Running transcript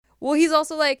Well, he's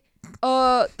also like,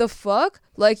 the fuck?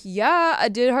 Like, yeah, I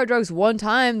did hard drugs one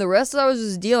time. The rest I was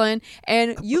just dealing.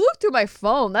 And you look through my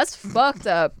phone. That's fucked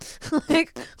up.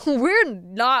 Like, we're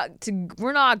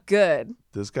not good.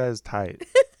 This guy's tight.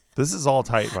 This is all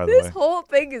tight, by the way. This whole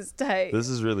thing is tight. This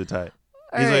is really tight.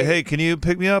 All He's right. like, hey, can you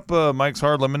pick me up Mike's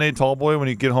Hard Lemonade Tall Boy when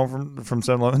you get home from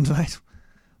 7-Eleven tonight?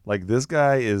 Like, this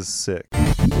guy is sick.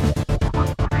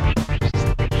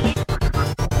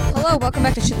 Hello, welcome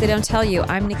back to Shit They Don't Tell You.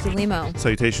 I'm Nikki Limo.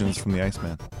 Salutations from the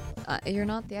Iceman. You're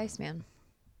not the Iceman.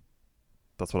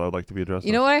 That's what I would like to be addressed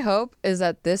You know what I hope is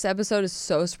that this episode is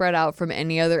so spread out from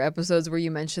any other episodes where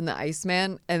you mention the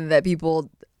Iceman and that people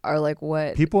are like,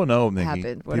 what? People know, Nikki.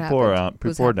 happened? What people are happened? out.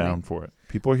 People are down for it.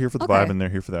 People are here for the vibe, and they're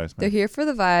here for the Iceman. They're here for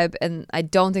the vibe, and I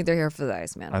don't think they're here for the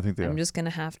Iceman. I think they are. I'm just going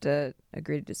to have to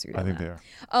agree to disagree I think that.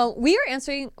 they are. We are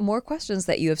answering more questions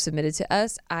that you have submitted to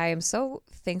us. I am so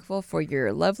thankful for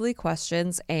your lovely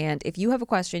questions, and if you have a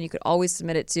question, you could always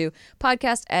submit it to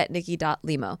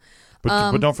podcast@nikki.limo.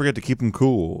 But don't forget to keep them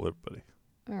cool, everybody.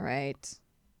 All right.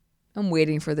 I'm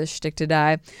waiting for this shtick to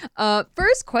die.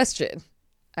 First question,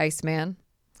 Iceman.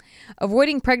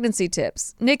 Avoiding pregnancy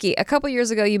tips. Nikki, a couple years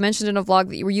ago, you mentioned in a vlog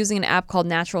that you were using an app called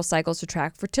Natural Cycles to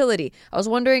track fertility. I was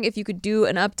wondering if you could do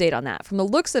an update on that. From the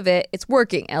looks of it, it's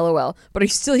working, LOL. But are you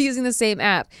still using the same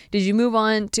app? Did you move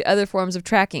on to other forms of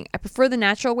tracking? I prefer the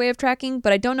natural way of tracking,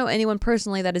 but I don't know anyone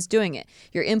personally that is doing it.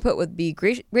 Your input would be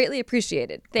greatly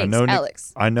appreciated. Thanks,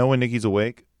 Alex. I know when Nikki's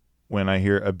awake when I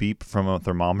hear a beep from a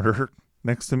thermometer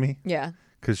next to me. Yeah.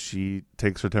 Because she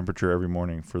takes her temperature every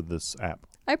morning for this app.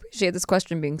 I appreciate this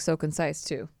question being so concise,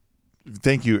 too.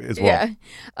 Thank you as well.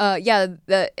 I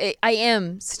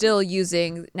am still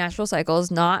using Natural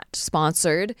Cycles, not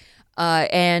sponsored.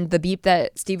 And the beep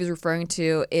that Steve is referring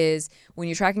to is when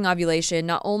you're tracking ovulation,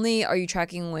 not only are you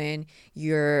tracking when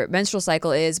your menstrual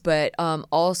cycle is, but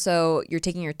also you're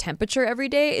taking your temperature every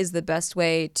day is the best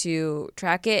way to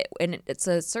track it. And it's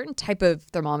a certain type of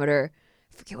thermometer.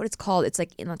 I forget what it's called. It's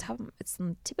like it's on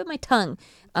the tip of my tongue.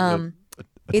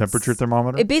 A temperature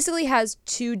thermometer? It basically has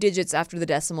 2 digits after the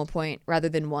decimal point rather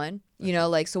than 1. You know,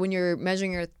 like, so when you're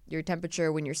measuring your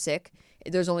temperature when you're sick,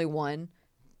 there's only 1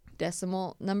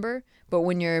 decimal number. But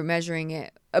when you're measuring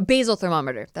it, a basal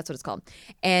thermometer, that's what it's called.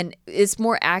 And it's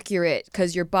more accurate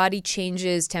because your body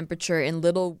changes temperature in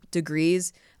little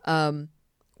degrees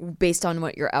based on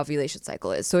what your ovulation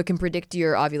cycle is. So it can predict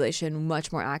your ovulation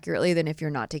much more accurately than if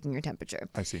you're not taking your temperature.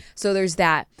 I see. So there's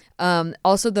that.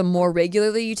 Also, the more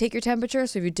regularly you take your temperature,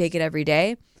 so if you take it every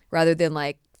day rather than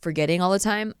like forgetting all the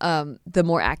time, the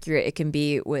more accurate it can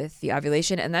be with the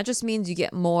ovulation. And that just means you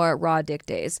get more raw dick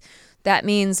days. That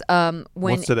means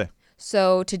What's today?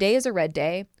 So today is a red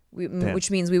day,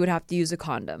 which means we would have to use a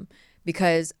condom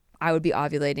because I would be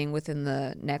ovulating within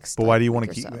the next. But why do you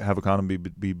want to have a condom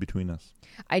be between us?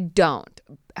 I don't.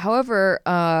 However,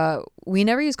 we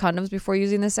never used condoms before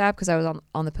using this app because I was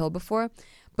on the pill before.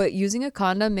 But using a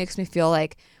condom makes me feel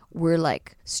like we're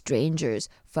like strangers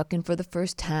fucking for the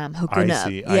first time, hooking up. I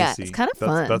see. It's kind of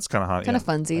fun. That's kind of hot. Kind of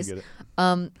funsies. I get it.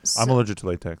 So I'm allergic to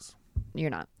latex.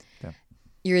 You're not. Yeah.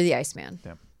 You're the Iceman.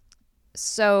 Yeah.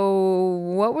 So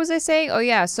what was I saying? Oh,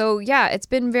 yeah. So, yeah, it's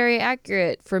been very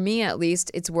accurate. For me, at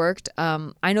least, it's worked.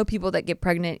 I know people that get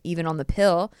pregnant even on the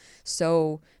pill.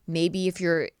 So maybe if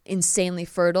you're insanely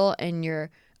fertile and your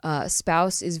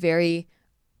spouse is very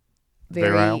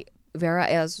Virile? Yeah,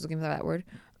 I was looking for that word.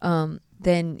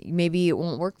 Then maybe it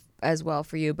won't work as well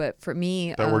for you. But for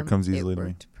me, that word comes easily to me.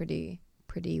 It worked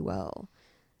pretty well.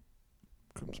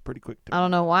 Comes pretty quick. I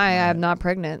don't know why I'm not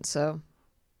pregnant, so...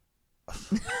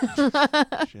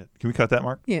 Shit. Can we cut that,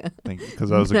 Mark? Yeah. Thank you. Because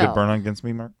that was a good burn on against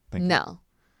me, Mark. Thank you. No.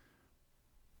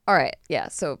 All right. Yeah.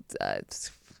 So.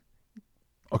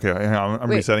 Okay. I'm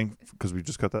resetting because we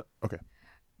just cut that. Okay.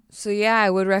 So yeah, I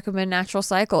would recommend Natural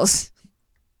Cycles.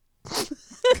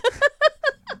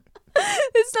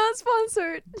 It's not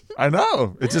sponsored. I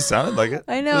know. It just sounded like it.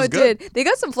 I know it did. They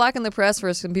got some flack in the press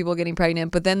for some people getting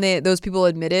pregnant, but then those people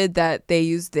admitted that they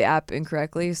used the app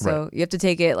incorrectly. So you have to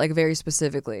take it like very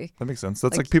specifically. That makes sense.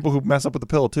 That's like people who mess up with the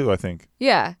pill too, I think.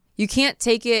 Yeah. You can't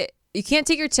take it. You can't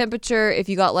take your temperature if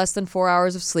you got less than 4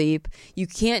 hours of sleep. You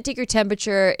can't take your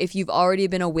temperature if you've already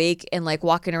been awake and like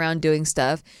walking around doing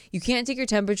stuff. You can't take your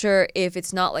temperature if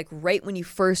it's not like right when you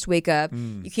first wake up.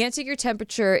 You can't take your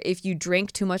temperature if you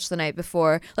drink too much the night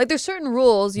before. Like there's certain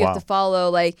rules you have to follow.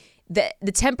 Like the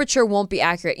temperature won't be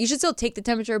accurate. You should still take the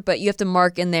temperature, but you have to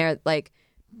mark in there like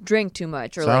drink too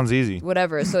much or sounds like, easy.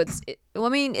 Whatever. So it's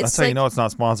that's how you know it's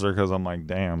not sponsored because I'm like,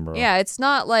 damn, bro. Yeah, it's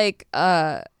not like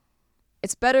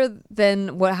it's better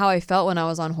than how I felt when I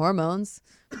was on hormones,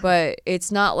 but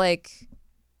it's not like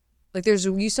Like you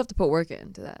still have to put work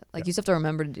into that. Like you still have to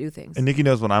remember to do things. And Nikki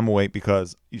knows when I'm awake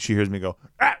because she hears me go.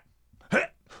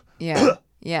 Yeah.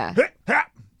 Yeah. You're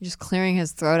just clearing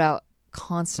his throat out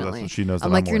constantly. So that's what she knows.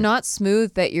 I'm like, you're not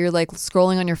smooth that you're like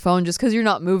scrolling on your phone just because you're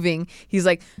not moving. He's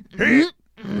like.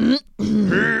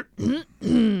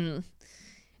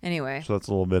 Anyway. So that's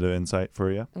a little bit of insight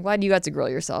for you. I'm glad you got to grill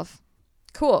yourself.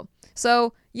 Cool.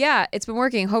 So yeah, it's been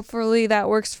working. Hopefully that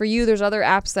works for you. There's other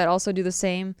apps that also do the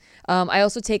same. I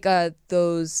also take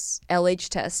those LH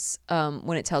tests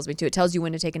when it tells me to. It tells you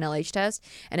when to take an LH test.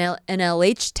 And an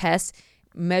LH test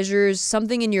measures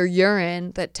something in your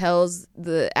urine that tells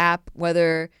the app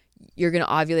whether you're going to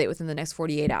ovulate within the next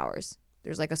 48 hours.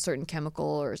 There's like a certain chemical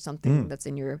or something that's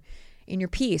in your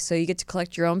pee. So you get to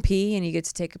collect your own pee and you get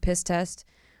to take a piss test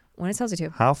when it tells you to.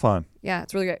 How fun. Yeah,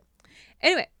 it's really great.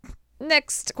 Anyway,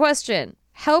 next question.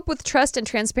 Help with trust and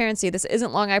transparency. This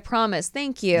isn't long, I promise.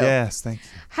 Thank you. Yes, thank you.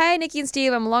 Hi, Nikki and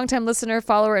Steve. I'm a longtime listener,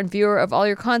 follower, and viewer of all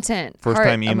your content. First Heart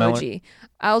time emailer. emoji.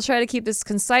 I'll try to keep this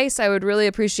concise. I would really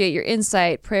appreciate your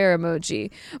insight. Prayer emoji.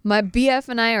 My BF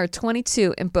and I are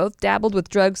 22 and both dabbled with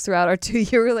drugs throughout our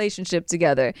 2-year relationship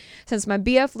together. Since my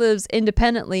BF lives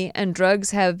independently and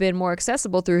drugs have been more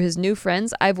accessible through his new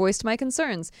friends, I voiced my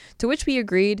concerns, to which we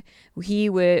agreed he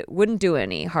wouldn't do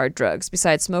any hard drugs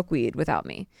besides smoke weed without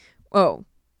me. Oh,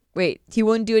 wait, he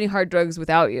wouldn't do any hard drugs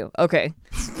without you. Okay.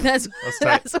 That's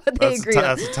what they agreed on.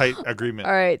 That's a tight agreement.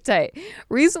 All right, tight.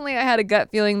 Recently, I had a gut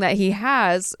feeling that he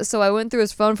has, so I went through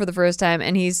his phone for the first time,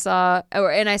 and I saw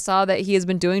that he has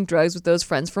been doing drugs with those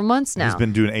friends for months now. He's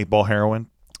been doing 8-ball heroin.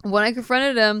 When I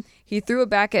confronted him, he threw it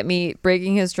back at me,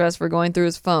 breaking his trust for going through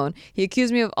his phone. He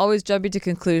accused me of always jumping to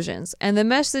conclusions, and the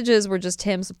messages were just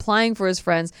him supplying for his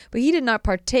friends, but he did not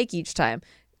partake each time.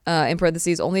 In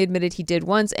parentheses, only admitted he did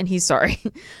once, and he's sorry.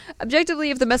 Objectively,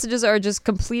 if the messages are just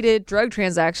completed drug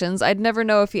transactions, I'd never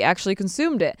know if he actually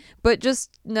consumed it. You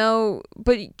just know.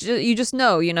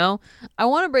 I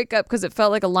want to break up because it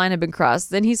felt like a line had been crossed.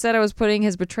 Then he said I was putting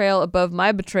his betrayal above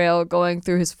my betrayal going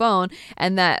through his phone,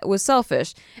 and that was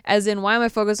selfish. As in, why am I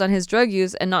focused on his drug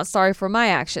use and not sorry for my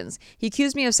actions? He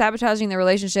accused me of sabotaging the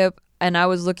relationship, and I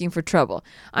was looking for trouble.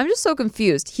 I'm just so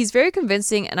confused. He's very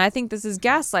convincing, and I think this is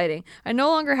gaslighting. I no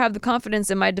longer have the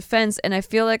confidence in my defense, and I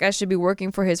feel like I should be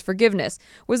working for his forgiveness.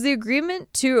 Was the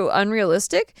agreement too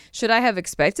unrealistic? Should I have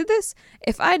expected this?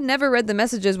 If I'd never read the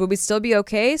messages, would we still be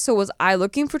okay? So was I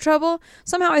looking for trouble?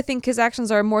 Somehow I think his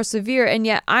actions are more severe, and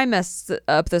yet I messed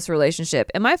up this relationship.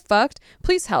 Am I fucked?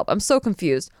 Please help. I'm so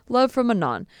confused. Love from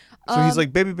Anon. So he's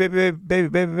like,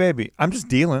 baby. I'm just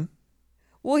dealing.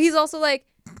 Well, he's also like,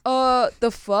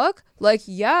 the fuck? Like,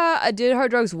 yeah, I did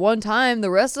hard drugs one time. The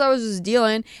rest of it I was just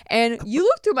dealing. And you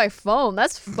looked through my phone.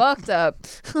 That's fucked up.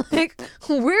 Like,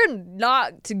 we're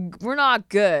not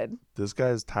good. This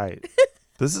guy's tight.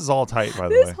 This is all tight, by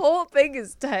the This way. whole thing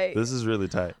is tight. This is really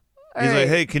tight. All He's right. like,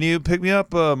 hey, can you pick me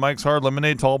up Mike's Hard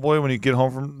Lemonade Tall Boy when you get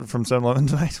home from 7-Eleven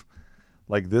tonight?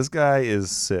 Like, this guy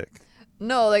is sick.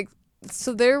 No, like,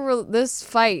 so this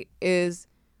fight is,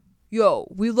 yo,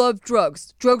 we love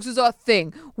drugs. Drugs is our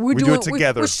thing. We do it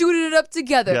together. We're shooting it up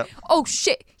together. Yep. Oh,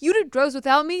 shit. You did drugs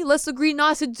without me? Let's agree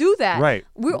not to do that. Right.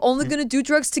 We're only going to do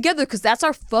drugs together because that's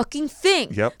our fucking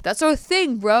thing. Yep. That's our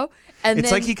thing, bro. And It's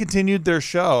then, like he continued their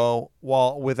show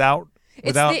without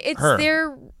it's her.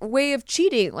 their way of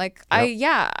cheating. Like,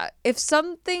 if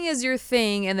something is your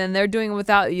thing and then they're doing it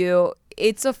without you,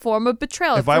 it's a form of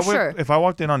betrayal sure. If I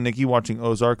walked in on Nikki watching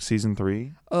Ozark season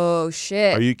 3, oh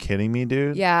shit, are you kidding me,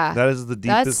 dude? Yeah, that is the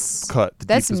deepest cut.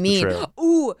 That's deepest mean. betrayal.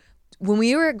 Ooh, when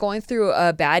we were going through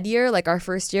a bad year, like our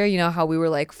first year, you know how we were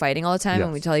like fighting all the time,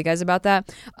 and we tell you guys about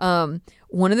that.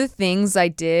 One of the things I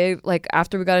did, like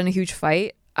after we got in a huge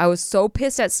fight, I was so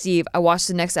pissed at Steve. I watched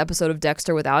the next episode of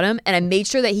Dexter without him, and I made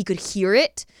sure that he could hear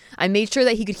it. I made sure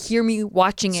that he could hear me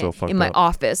watching it in my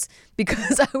office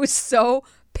because I was so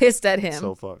pissed at him.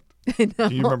 So fucked. Do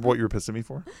you remember what you were pissed at me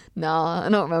for? No, I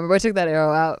don't remember. I took that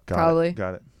arrow out, probably.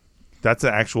 Got it. That's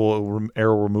an actual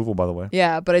arrow removal, by the way.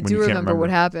 Yeah, but I do remember what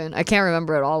happened. I can't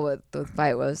remember at all what the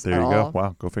fight was. There you go.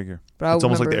 Wow, go figure. But it's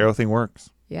almost like the arrow thing works.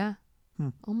 Yeah.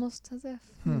 Almost as if.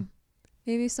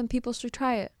 Maybe some people should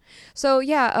try it. So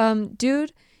yeah,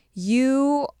 dude,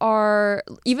 you are,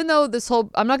 even though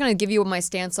I'm not going to give you my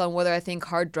stance on whether I think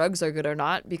hard drugs are good or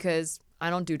not, because I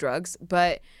don't do drugs,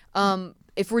 but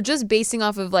if we're just basing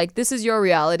off of like, this is your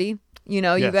reality, you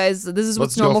know, you guys, this is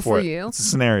what's normal for you. It's a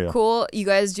scenario. Cool. You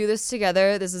guys do this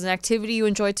together. This is an activity you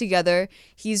enjoy together.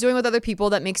 He's doing it with other people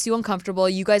that makes you uncomfortable.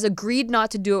 You guys agreed not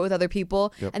to do it with other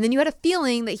people. Yep. And then you had a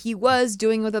feeling that he was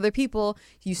doing it with other people.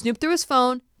 You snooped through his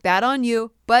phone, bad on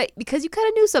you, but because you kind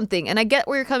of knew something, and I get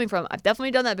where you're coming from. I've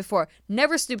definitely done that before.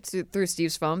 Never snooped through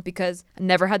Steve's phone because I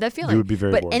never had that feeling. You would be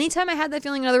very But bored. anytime I had that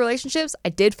feeling in other relationships, I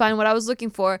did find what I was looking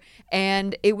for,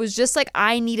 and it was just like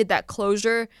I needed that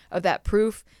closure of that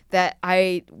proof that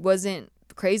I wasn't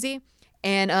crazy.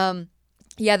 And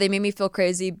yeah, they made me feel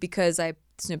crazy because I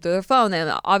snooped through their phone,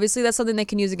 and obviously that's something they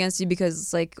can use against you because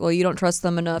it's like, well, you don't trust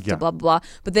them enough to blah blah blah.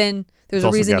 But then there's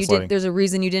a reason you didn't. There's a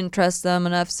reason you didn't trust them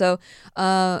enough. So,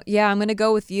 yeah, I'm gonna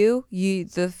go with you.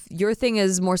 Your thing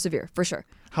is more severe for sure.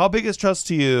 How big is trust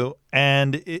to you,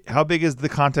 and how big is the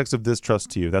context of this trust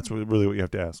to you? That's really what you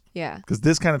have to ask. Yeah. Because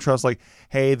this kind of trust, like,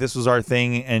 hey, this was our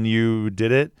thing, and you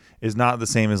did it, is not the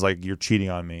same as like you're cheating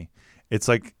on me. It's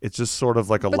like it's just sort of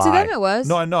like a lie. But to them it was.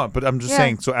 No, I know, but I'm just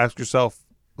saying. So ask yourself,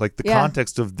 like, the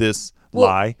context of this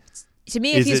lie. To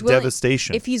me, is it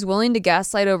devastation? If he's willing to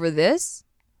gaslight over this,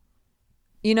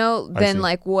 then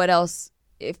like what else?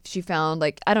 If she found,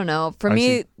 like, I don't know. For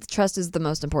me, trust is the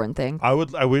most important thing.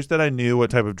 I wish that I knew what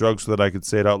type of drugs so that I could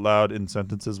say it out loud in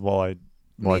sentences while I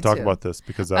talk about this,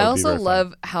 because that I would be also very love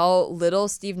fun. how little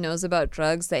Steve knows about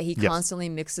drugs, that he constantly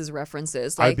mixes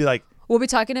references. Like, I'd be like, we'll be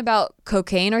talking about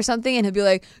cocaine or something, and he'll be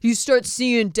like, you start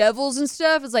seeing devils and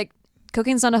stuff. It's like,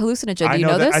 cocaine's not a hallucinogen. Do you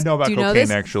know this? I know about cocaine,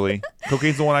 this? Actually.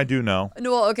 Cocaine's the one I do know.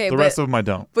 No, well, okay. The rest of them I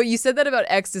don't. But you said that about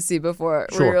ecstasy before,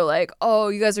 where you're like, oh,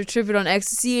 you guys are tripping on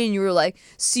ecstasy, and you were like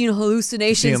seeing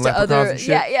hallucinations to other.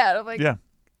 Yeah. And I'm like,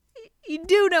 you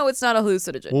do know it's not a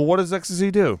hallucinogen. Well, what does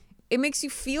ecstasy do? It makes you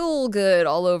feel good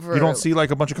all over. You don't see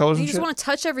like a bunch of colors and You shit? just want to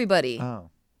touch everybody. Oh.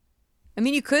 I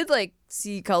mean, you could like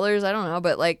see colors. I don't know,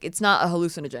 but like it's not a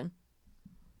hallucinogen.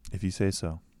 If you say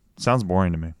so. Sounds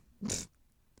boring to me.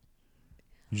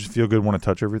 You just feel good, want to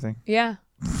touch everything? Yeah.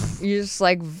 You're just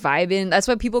like vibing. That's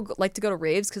why people like to go to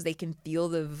raves, because they can feel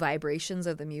the vibrations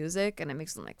of the music, and it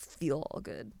makes them like feel all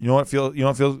good. You know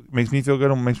what makes me feel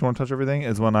good and makes me want to touch everything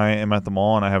is when I am at the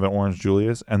mall and I have an Orange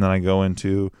Julius, and then I go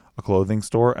into a clothing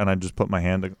store and I just put my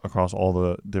hand across all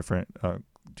the different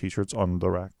t-shirts on the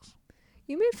racks.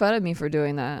 You made fun of me for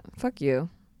doing that. Fuck you.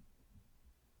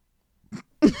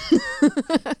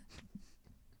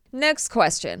 Next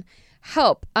question.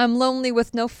 Help. I'm lonely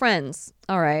with no friends.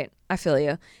 All right. I feel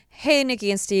you. Hey,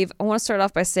 Nikki and Steve. I want to start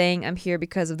off by saying I'm here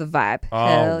because of the vibe.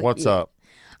 Oh, what's up?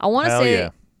 I want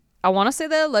to say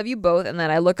that I love you both, and that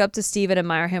I look up to Steve and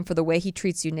admire him for the way he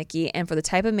treats you, Nikki, and for the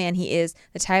type of man he is,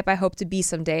 the type I hope to be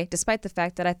someday, despite the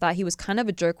fact that I thought he was kind of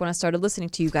a jerk when I started listening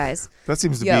to you guys. That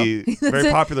seems to be very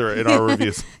popular in our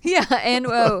reviews. Yeah, and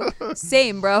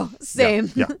same, bro.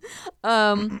 Same. Yeah.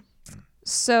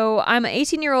 So I'm an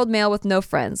 18-year-old male with no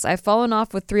friends. I've fallen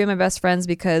off with 3 of my best friends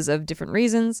because of different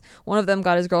reasons. One of them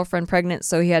got his girlfriend pregnant,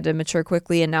 so he had to mature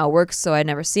quickly and now works, so I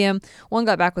never see him. One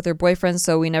got back with her boyfriend,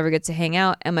 so we never get to hang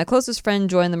out. And my closest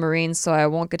friend joined the Marines, so I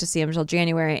won't get to see him until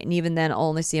January, and even then I'll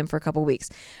only see him for a couple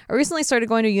weeks. I recently started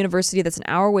going to a university that's an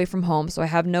hour away from home, so I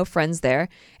have no friends there.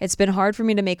 It's been hard for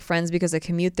me to make friends because I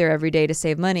commute there every day to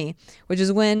save money, which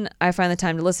is when I find the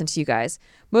time to listen to you guys.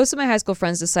 Most of my high school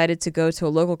friends decided to go to a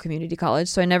local community college,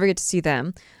 so I never get to see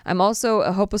them. I'm also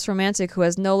a hopeless romantic who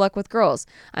has no luck with girls.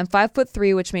 I'm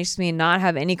 5'3", which makes me not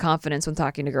have any confidence when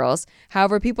talking to girls.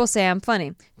 However, people say I'm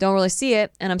funny. Don't really see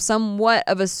it, and I'm somewhat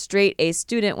of a straight A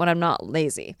student when I'm not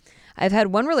lazy. I've had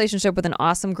one relationship with an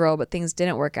awesome girl, but things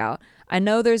didn't work out. I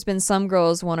know there's been some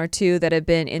girls, 1 or 2, that have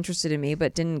been interested in me,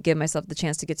 but didn't give myself the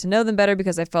chance to get to know them better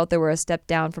because I felt they were a step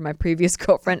down from my previous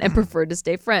girlfriend and preferred to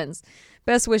stay friends.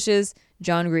 Best wishes,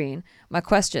 John Green. My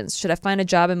questions: should I find a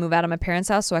job and move out of my parents'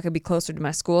 house so I could be closer to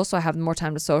my school so I have more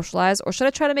time to socialize? Or should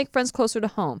I try to make friends closer to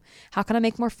home? How can I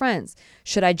make more friends?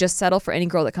 Should I just settle for any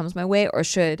girl that comes my way, or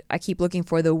should I keep looking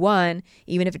for the one,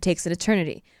 even if it takes an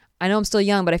eternity? I know I'm still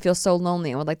young, but I feel so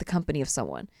lonely and would like the company of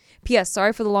someone. P.S.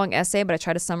 Sorry for the long essay, but I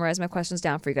try to summarize my questions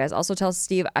down for you guys. Also tell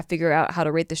Steve I figure out how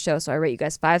to rate the show, so I rate you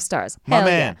guys 5 stars. My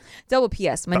man. Yeah. Double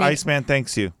P.S. The Iceman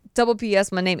thanks you. Double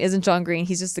P.S. My name isn't John Green.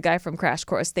 He's just the guy from Crash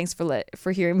Course. Thanks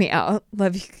for hearing me out.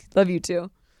 Love you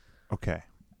too. Okay.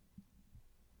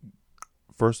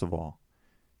 First of all,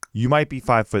 you might be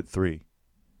 5'3",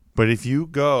 but if you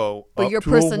go, but up your to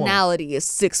a woman, personality is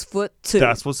 6'2".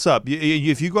 That's what's up.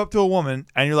 If you go up to a woman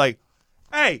and you're like,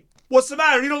 "Hey, what's the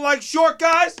matter? You don't like short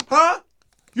guys, huh?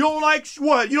 You don't like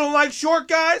what? You don't like short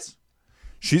guys?"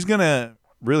 She's gonna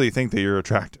really think that you're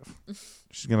attractive.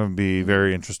 She's gonna be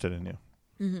very interested in you.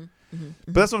 Mm-hmm. Mm-hmm.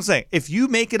 But that's what I'm saying. If you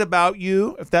make it about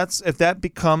you, if that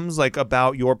becomes like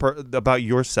about about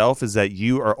yourself, is that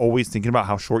you are always thinking about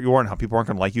how short you are and how people aren't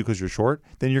going to like you because you're short,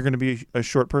 then you're going to be a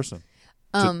short person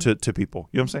to people.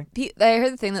 You know what I'm saying? I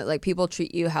heard the thing that like people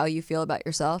treat you how you feel about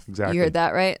yourself. Exactly. You heard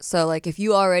that, right? So like if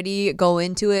you already go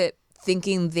into it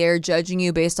thinking they're judging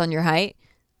you based on your height,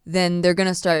 then they're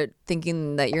gonna start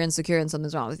thinking that you're insecure and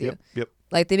something's wrong with you. Yep.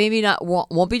 Like they maybe not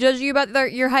won't be judging you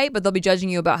about your height, but they'll be judging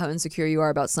you about how insecure you are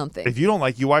about something. If you don't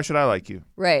like you, why should I like you?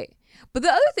 Right. But the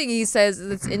other thing he says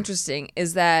that's interesting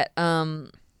is that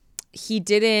he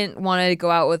didn't want to go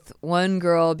out with one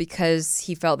girl because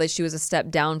he felt that she was a step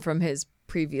down from his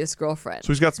previous girlfriend.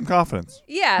 So he's got some confidence.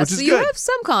 Yeah, which so is you good. have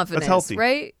some confidence, That's healthy.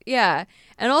 right? Yeah.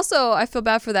 And also, I feel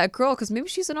bad for that girl because maybe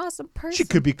she's an awesome person. She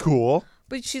could be cool.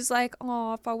 But she's like,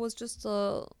 oh, if I was just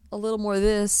a little more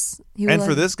this. And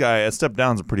for this guy, a step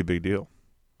down's a pretty big deal.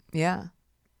 Yeah.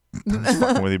 I'm just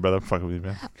fucking with you, brother. Fucking with you,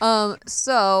 man.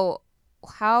 So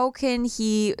how can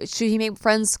should he make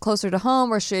friends closer to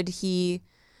home or should he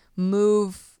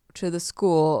move to the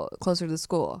school, closer to the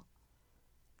school?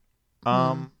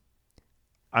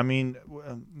 I mean,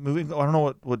 moving, I don't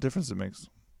know what difference it makes,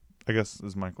 I guess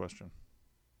is my question.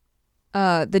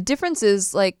 The difference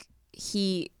is like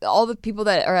all the people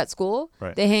that are at school,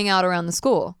 Right. They hang out around the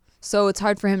school. So it's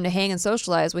hard for him to hang and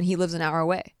socialize when he lives an hour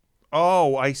away.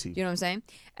 Oh, I see. Do you know what I'm saying?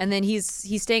 And then he's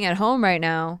staying at home right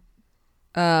now.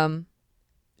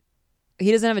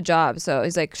 He doesn't have a job. So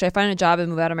he's like, should I find a job and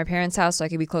move out of my parents' house so I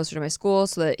can be closer to my school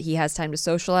so that he has time to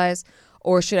socialize?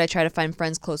 Or should I try to find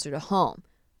friends closer to home?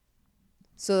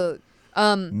 So,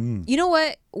 you know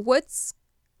what?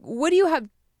 What do you have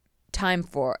time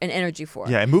for and energy for?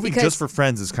 Yeah, and moving just for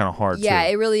friends is kind of hard, yeah,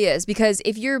 too. it really is. Because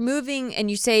if you're moving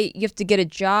and you say you have to get a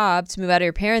job to move out of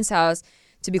your parents' house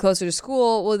to be closer to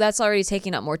school, well, that's already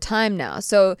taking up more time now.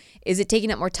 So is it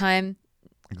taking up more time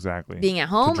exactly being at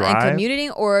home and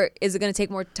commuting, or is it going to take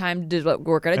more time to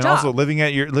work at a job? And also living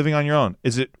on your own.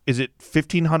 Is it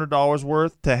 $1,500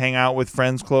 worth to hang out with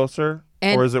friends closer?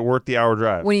 Or is it worth the hour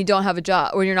drive? When you don't have a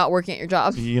job, when you're not working at your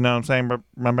job. You know what I'm saying?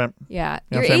 Yeah.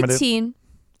 You know You're 18.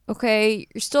 Okay.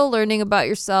 You're still learning about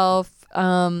yourself.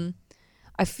 I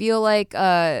feel like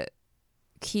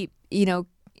keep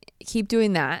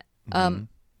doing that.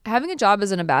 Having a job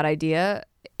isn't a bad idea.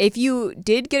 If you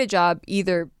did get a job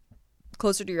either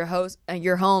closer to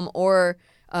your home or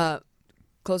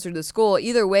closer to the school,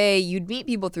 either way, you'd meet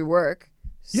people through work.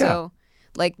 Yeah. So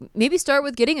like maybe start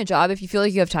with getting a job if you feel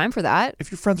like you have time for that.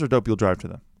 If your friends are dope, you'll drive to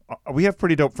them. We have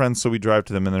pretty dope friends, so we drive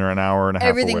to them, and they're an hour and a half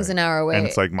Everything's away. an hour away. And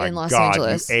it's like, my in Los God,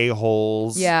 Angeles. you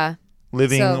a-holes. Yeah.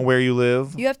 Living where you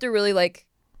live. You have to really like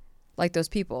those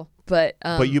people. But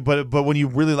but when you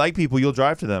really like people, you'll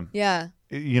drive to them. Yeah.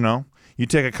 You know? You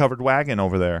take a covered wagon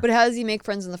over there. But how does he make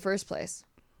friends in the first place?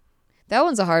 That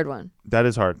one's a hard one. That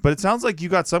is hard. But it sounds like you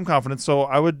got some confidence, so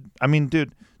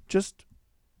dude, just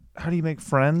how do you make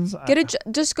friends?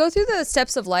 Just go through the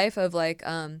steps of life of like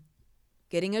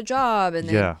getting a job and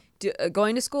then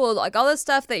going to school, like all this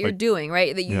stuff that you're doing,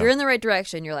 right? That you're in the right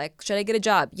direction. You're like, should I get a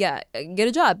job? Yeah, get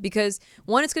a job because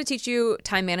one, it's going to teach you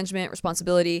time management,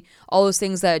 responsibility, all those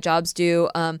things that jobs do,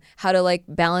 how to like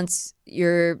balance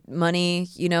your money,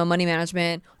 money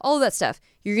management, all of that stuff.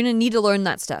 You're going to need to learn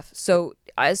that stuff. So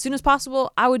as soon as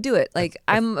possible, I would do it. Like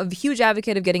I'm a huge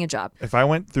advocate of getting a job. If I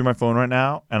went through my phone right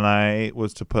now and I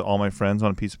was to put all my friends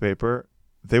on a piece of paper,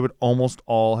 they would almost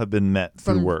all have been met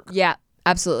through work. Yeah,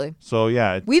 absolutely. So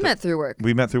yeah. We met through work.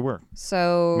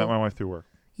 So met my wife through work.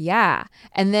 Yeah.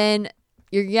 And then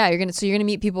you're gonna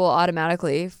meet people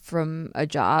automatically from a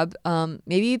job.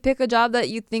 Maybe you pick a job that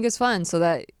you think is fun so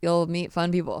that you'll meet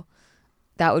fun people.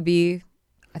 That would be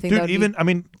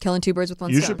killing two birds with one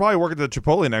stone. You should probably work at the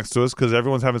Chipotle next to us because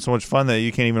everyone's having so much fun that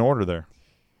you can't even order there.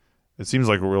 It seems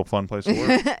like a real fun place to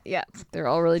work. Yeah, they're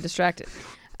all really distracted.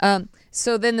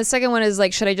 So then the second one is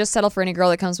like, should I just settle for any girl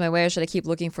that comes my way or should I keep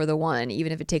looking for the one,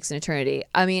 even if it takes an eternity?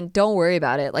 I mean, don't worry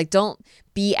about it. Like, don't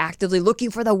be actively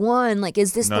looking for the one. Like,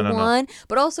 is this the one? No.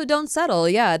 But also don't settle.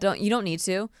 Yeah, you don't need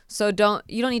to. So you don't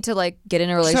need to like get in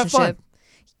a relationship. Just have fun.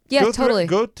 Yeah, totally.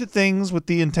 Go to things with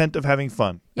the intent of having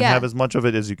fun and have as much of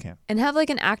it as you can. And have like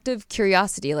an active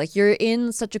curiosity. Like you're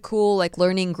in such a cool like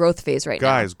learning growth phase right now.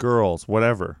 Guys, girls,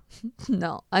 whatever.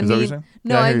 No, Is that what you're saying?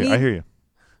 No, I hear you.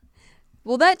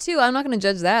 Well, that too. I'm not going to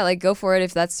judge that. Like, go for it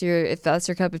if that's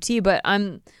your cup of tea. But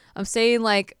I'm saying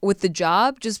like with the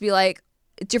job, just be like,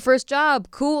 it's your first job.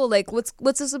 Cool. Like, what's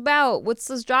this about? What's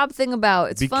this job thing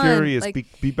about? It's fun. Curious. Like,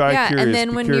 be curious. And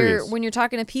then when you're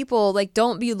talking to people, like,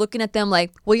 don't be looking at them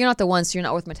like, well, you're not the one, so you're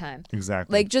not worth my time.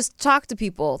 Exactly. Like, just talk to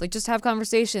people. Like, just have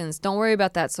conversations. Don't worry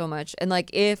about that so much. And like,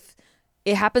 if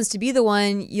it happens to be the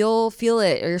one, you'll feel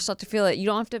it, or you'll start to feel it. You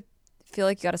don't have to feel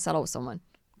like you got to settle with someone.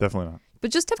 Definitely not.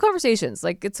 But just have conversations.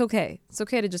 Like, it's okay. It's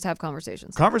okay to just have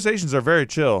conversations. Conversations are very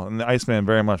chill, and the Iceman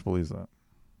very much believes that.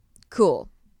 Cool.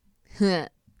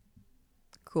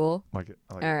 Cool. I like it.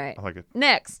 All right. I like it.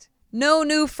 Next. No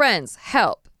new friends.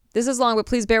 Help. This is long, but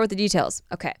please bear with the details.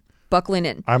 Okay. Buckling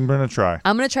in. I'm going to try.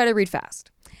 I'm going to try to read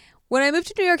fast. When I moved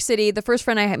to New York City, the first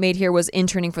friend I had made here was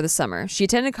interning for the summer. She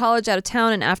attended college out of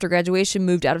town and after graduation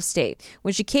moved out of state.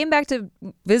 When she came back to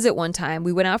visit one time,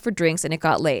 we went out for drinks and it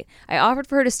got late. I offered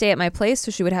for her to stay at my place so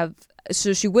she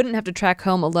wouldn't have to track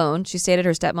home alone. She stayed at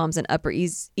her stepmom's in Upper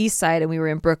East Side and we were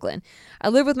in Brooklyn. I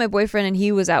lived with my boyfriend and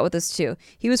he was out with us too.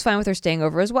 He was fine with her staying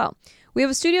over as well. We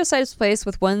have a studio-sized place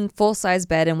with one full-size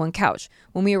bed and one couch.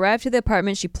 When we arrived to the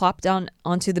apartment, she plopped down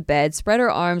onto the bed, spread her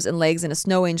arms and legs in a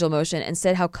snow angel motion, and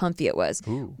said how comfy it was.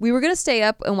 Ooh. We were going to stay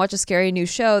up and watch a scary new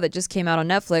show that just came out on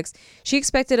Netflix. She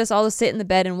expected us all to sit in the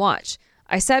bed and watch.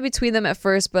 I sat between them at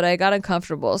first, but I got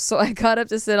uncomfortable, so I got up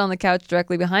to sit on the couch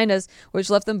directly behind us, which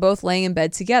left them both laying in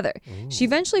bed together. Ooh. She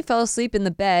eventually fell asleep in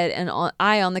the bed and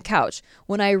I on the couch.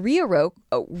 When I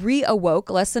reawoke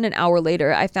less than an hour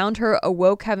later, I found her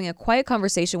awoke having a quiet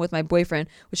conversation with my boyfriend,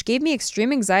 which gave me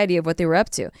extreme anxiety of what they were up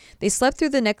to. They slept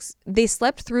through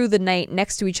the night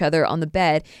next to each other on the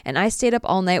bed, and I stayed up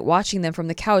all night watching them from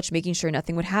the couch, making sure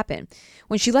nothing would happen.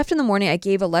 When she left in the morning, I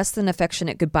gave a less than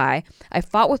affectionate goodbye. I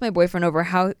fought with my boyfriend over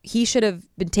how he should have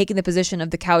been taking the position of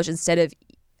the couch instead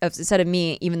of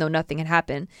me, even though nothing had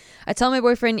happened. I tell my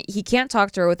boyfriend he can't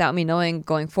talk to her without me knowing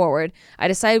going forward. I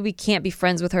decided we can't be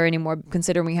friends with her anymore,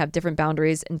 considering we have different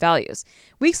boundaries and values.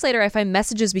 Weeks later, I find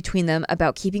messages between them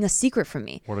about keeping a secret from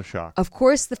me. What a shock. Of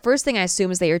course, the first thing I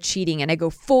assume is they are cheating, and I go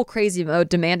full crazy mode,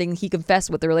 demanding he confess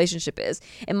what the relationship is.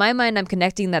 In my mind, I'm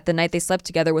connecting that the night they slept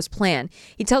together was planned.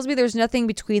 He tells me there's nothing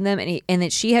between them, and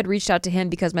that she had reached out to him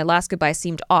because my last goodbye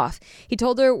seemed off. He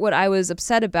told her what I was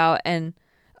upset about and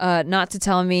not to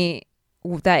tell me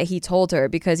that he told her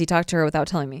because he talked to her without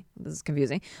telling me. This is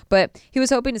confusing. But he was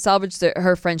hoping to salvage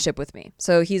her friendship with me.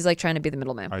 So he's like trying to be the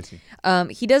middleman. I see.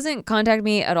 He doesn't contact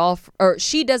me at all, or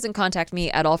she doesn't contact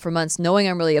me at all for months, knowing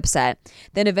I'm really upset.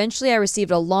 Then eventually I received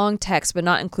a long text, but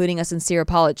not including a sincere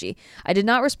apology. I did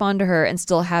not respond to her and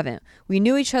still haven't. We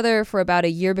knew each other for about a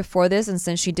year before this, and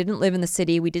since she didn't live in the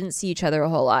city, we didn't see each other a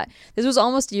whole lot. This was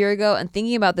almost a year ago, and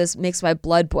thinking about this makes my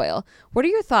blood boil. What are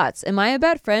your thoughts? Am I a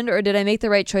bad friend, or did I make the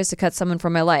right choice to cut someone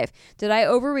from my life? Did I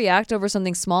overreact over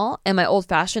something small? Am I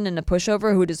old-fashioned and a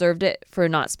pushover who deserved it for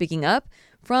not speaking up?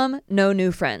 From No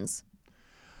New Friends.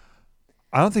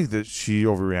 I don't think that she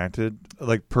overreacted.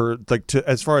 To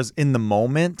as far as in the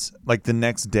moment, like the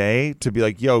next day, to be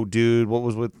like, "Yo, dude, what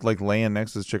was with like laying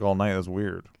next to this chick all night? That's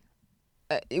weird."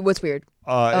 What's weird?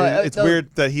 It's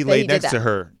weird that he laid next to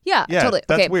her. Yeah, totally.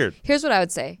 That's okay. weird. Here's what I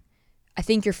would say. I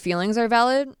think your feelings are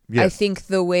valid. Yes. I think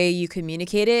the way you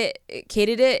communicated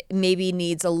it maybe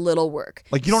needs a little work.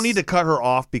 Like, you don't need to cut her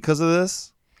off because of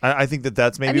this. I think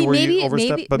that's maybe where you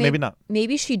overstep, but maybe not.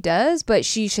 Maybe she does, but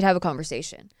she should have a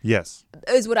conversation. Yes.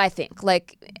 Is what I think.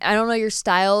 Like, I don't know your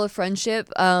style of friendship,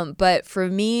 but for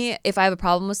me, if I have a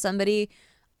problem with somebody,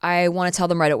 I want to tell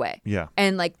them right away. Yeah.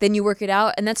 And like, then you work it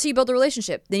out, and that's how you build a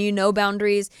relationship. Then you know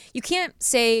boundaries. You can't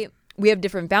say we have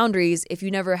different boundaries if you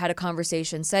never had a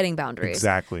conversation setting boundaries.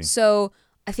 Exactly. So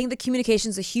I think the communication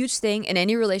is a huge thing in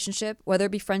any relationship, whether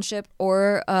it be friendship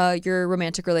or your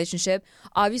romantic relationship.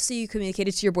 Obviously, you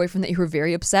communicated to your boyfriend that you were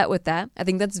very upset with that. I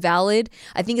think that's valid.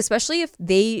 I think especially if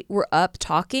they were up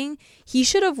talking, he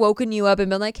should have woken you up and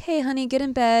been like, "Hey, honey, get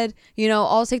in bed. You know,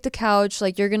 I'll take the couch.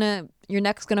 Like, your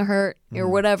neck's gonna hurt or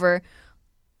whatever."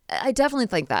 I definitely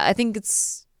think that. I think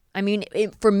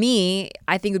for me,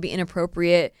 I think it would be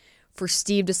inappropriate for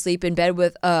Steve to sleep in bed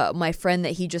with my friend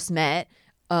that he just met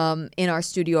in our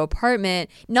studio apartment.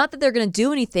 Not that they're gonna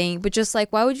do anything, but just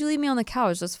like, why would you leave me on the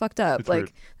couch? That's fucked up. It's like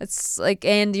weird. That's like,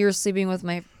 and you're sleeping with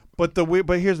my. But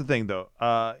here's the thing though.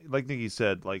 Like Nikki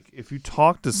said, like if you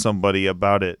talk to somebody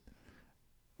about it,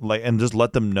 like and just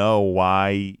let them know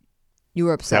why you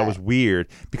were upset. That was weird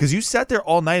because you sat there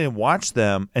all night and watched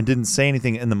them and didn't say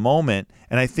anything in the moment.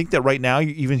 And I think that right now,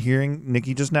 you're even hearing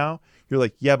Nikki just now, you're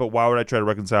like, yeah, but why would I try to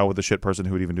reconcile with a shit person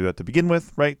who would even do that to begin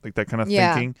with, right? Like that kind of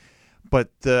thinking. But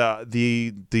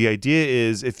the idea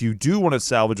is, if you do want to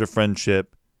salvage a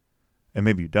friendship, and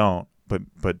maybe you don't,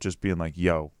 but just being like,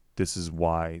 yo, this is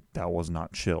why that was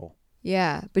not chill.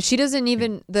 Yeah, but she doesn't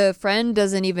even, the friend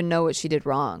doesn't even know what she did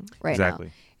wrong right now.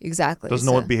 Exactly. Doesn't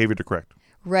know what behavior to correct.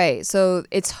 Right. So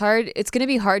it's hard. It's going to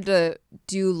be hard to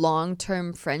do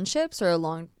long-term friendships or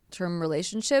long-term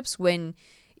relationships when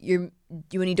you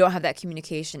don't have that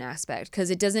communication aspect,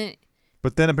 because it doesn't.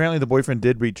 But then apparently the boyfriend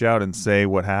did reach out and say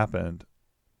what happened.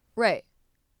 Right.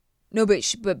 No,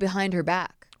 but behind her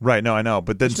back. Right. No, I know.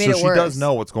 But then so she does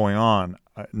know what's going on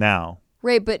now.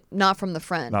 Right, but not from the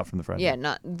friend. Not from the friend. Yeah,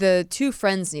 not the two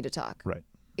friends need to talk. Right.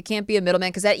 It can't be a middleman,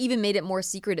 because that even made it more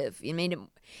secretive.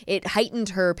 It heightened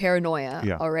her paranoia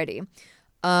already.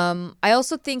 I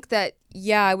also think that,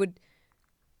 I would,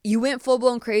 you went full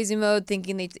blown crazy mode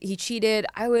thinking he cheated,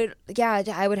 I would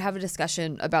have a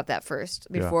discussion about that first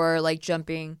before like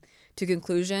jumping to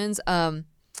conclusions. I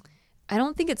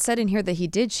don't think it's said in here that he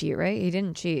did cheat, right? He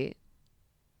didn't cheat,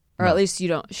 or at least she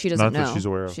doesn't Not know. that she's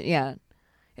aware of.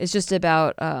 It's just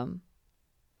about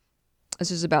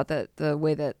the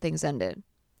way that things ended.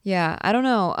 Yeah, I don't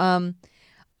know.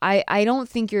 I don't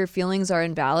think your feelings are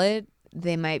invalid.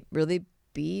 They might really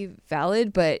be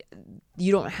valid, but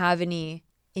you don't have any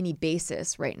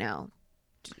basis right now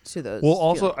to those. Well,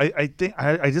 also, I think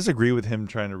I disagree with him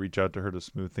trying to reach out to her to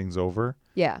smooth things over.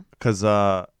 Yeah. Because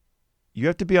you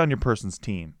have to be on your person's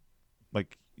team.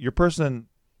 Like, your person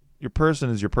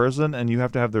is your person, and you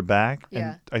have to have their back.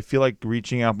 Yeah. And I feel like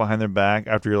reaching out behind their back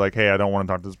after you're like, hey, I don't want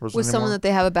to talk to this person with anymore. someone that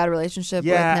they have a bad relationship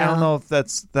with Yeah, now. I don't know if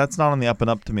that's not on the up and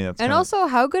up to me. And also,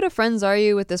 how good of friends are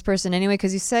you with this person anyway?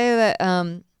 Because you say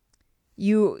that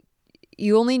you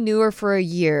only knew her for a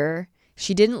year.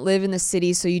 She didn't live in the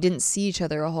city, so you didn't see each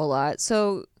other a whole lot.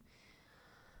 So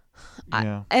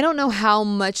yeah. I don't know how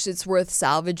much it's worth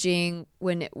salvaging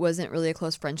when it wasn't really a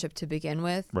close friendship to begin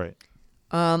with. Right.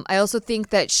 I also think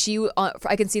that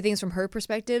I can see things from her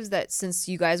perspectives that since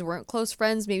you guys weren't close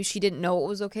friends, maybe she didn't know what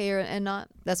was okay and not.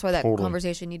 That's why that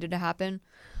conversation needed to happen.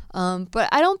 But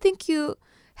I don't think you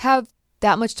have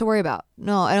that much to worry about.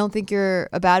 No, I don't think you're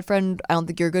a bad friend. I don't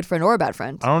think you're a good friend or a bad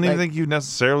friend. I don't even think you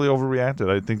necessarily overreacted.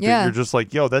 I think that you're just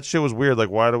like, yo, that shit was weird. Like,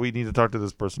 why do we need to talk to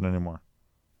this person anymore?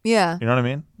 Yeah. You know what I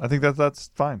mean? I think that's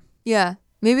fine. Yeah.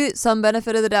 Maybe some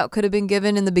benefit of the doubt could have been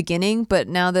given in the beginning, but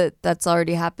now that that's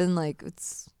already happened, like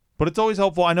it's... But it's always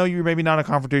helpful. I know you're maybe not a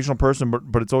confrontational person,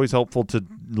 but it's always helpful to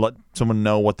let someone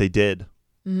know what they did.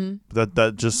 Mm-hmm.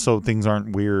 That just so things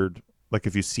aren't weird. Like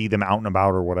if you see them out and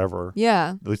about or whatever.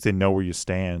 Yeah. At least they know where you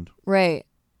stand. Right.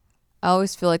 I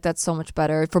always feel like that's so much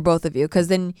better for both of you because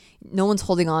then no one's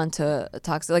holding on to a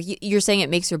toxic... Like you're saying it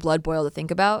makes your blood boil to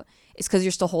think about. It's because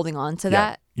you're still holding on to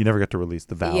that. You never get to release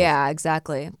the valve. Yeah,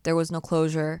 exactly. There was no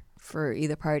closure for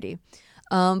either party.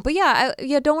 But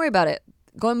don't worry about it.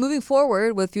 Moving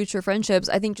forward with future friendships,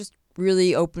 I think just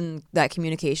really open that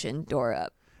communication door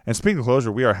up. And speaking of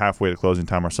closure, we are halfway to closing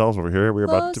time ourselves over here. We're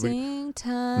about to be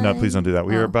time. No, please don't do that.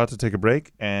 We are about to take a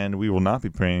break, and we will not be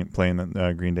playing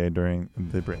Green Day during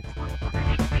the break.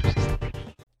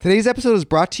 Today's episode is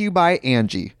brought to you by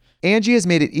Angie. Angie has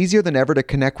made it easier than ever to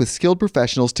connect with skilled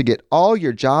professionals to get all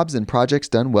your jobs and projects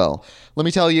done well. Let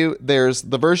me tell you, there's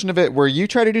the version of it where you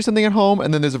try to do something at home,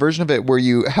 and then there's a version of it where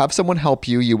you have someone help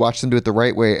you, you watch them do it the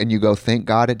right way, and you go, thank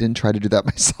God I didn't try to do that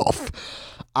myself.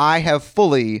 I have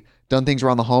fully done things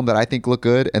around the home that I think look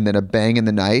good, and then a bang in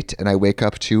the night, and I wake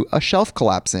up to a shelf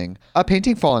collapsing, a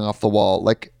painting falling off the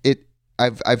wall.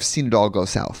 I've seen it all go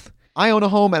south. I own a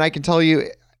home, and I can tell you,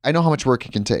 I know how much work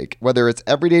it can take. Whether it's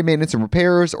everyday maintenance and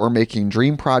repairs or making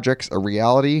dream projects a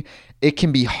reality, it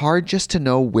can be hard just to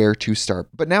know where to start.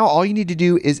 But now all you need to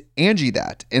do is Angie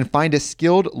that and find a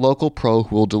skilled local pro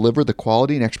who will deliver the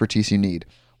quality and expertise you need.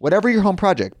 Whatever your home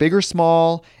project, big or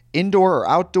small, indoor or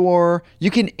outdoor, you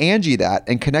can Angie that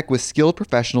and connect with skilled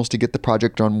professionals to get the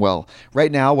project done well.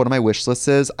 Right now, one of my wish lists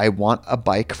is I want a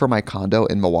bike for my condo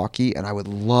in Milwaukee, and I would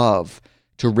love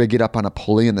to rig it up on a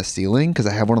pulley in the ceiling because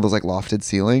I have one of those like lofted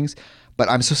ceilings, but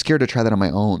I'm so scared to try that on my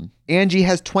own. Angie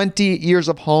has 20 years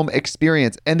of home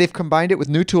experience, and they've combined it with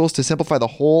new tools to simplify the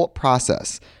whole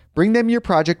process. Bring them your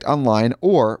project online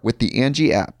or with the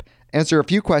Angie app. Answer a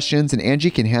few questions and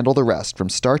Angie can handle the rest from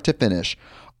start to finish,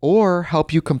 or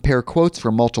help you compare quotes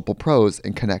from multiple pros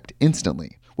and connect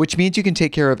instantly, which means you can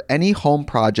take care of any home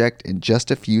project in just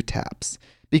a few taps.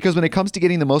 Because when it comes to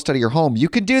getting the most out of your home, you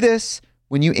can do this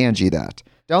when you Angie that.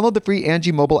 Download the free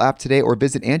Angie mobile app today or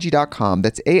visit Angie.com.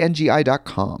 That's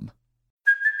ANGI.com.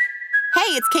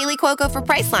 Hey, it's Kaylee Cuoco for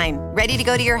Priceline. Ready to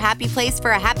go to your happy place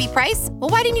for a happy price? Well,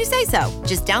 why didn't you say so?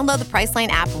 Just download the Priceline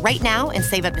app right now and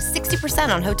save up to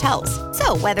 60% on hotels.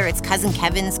 So whether it's Cousin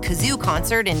Kevin's Kazoo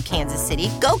Concert in Kansas City,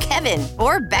 go Kevin,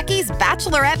 or Becky's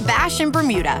Bachelorette Bash in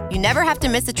Bermuda, you never have to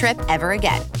miss a trip ever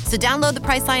again. So download the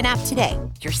Priceline app today.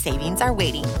 Your savings are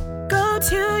waiting. Go to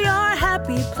your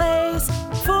happy place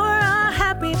for a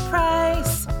happy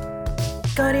price.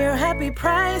 Go to your happy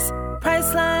price,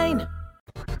 Priceline.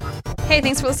 Hey,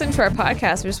 thanks for listening to our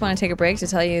podcast. We just want to take a break to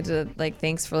tell you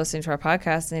thanks for listening to our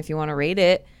podcast. And if you want to rate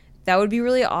it, that would be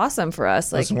really awesome for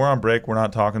us. Listen, we're on break. We're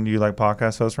not talking to you like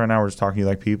podcast hosts right now. We're just talking to you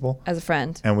like people. As a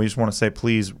friend. And we just want to say,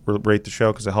 please rate the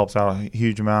show because it helps out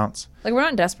huge amounts. We're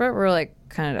not desperate. We're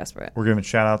kind of desperate. We're giving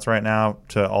shout outs right now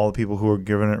to all the people who are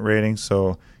giving it ratings.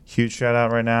 So huge shout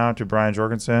out right now to Brian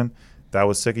Jorgensen. That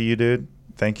was sick of you, dude.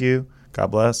 Thank you. God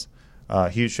bless.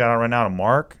 Huge shout out right now to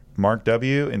Mark Mark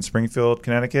W. in Springfield,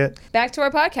 Connecticut. Back to our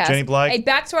podcast. Jenny Blythe. Hey,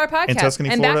 back to our podcast. In Tuscany,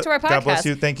 and Florida. back to our podcast. God bless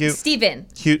you. Thank you. Steven.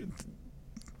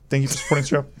 Thank you for supporting the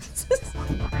show.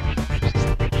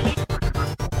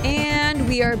 And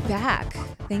we are back.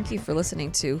 Thank you for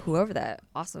listening to whoever that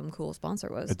awesome, cool sponsor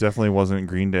was. It definitely wasn't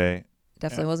Green Day.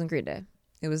 Definitely wasn't Green Day.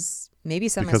 It was maybe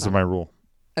semi-sonic. Because of my rule.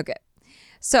 Okay.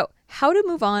 So, how to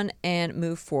move on and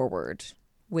move forward.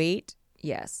 Wait.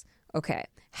 Yes. Okay.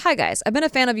 Hi, guys. I've been a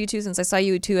fan of you two since I saw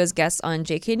you two as guests on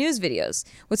JK News videos.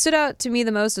 What stood out to me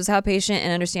the most was how patient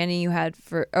and understanding you had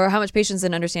how much patience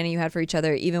and understanding you had for each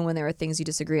other, even when there are things you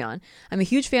disagree on. I'm a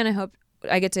huge fan and hope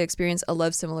I get to experience a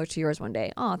love similar to yours one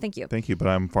day. Oh, thank you. Thank you, but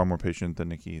I'm far more patient than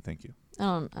Nikki. Thank you. I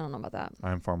don't know about that.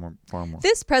 I'm far more.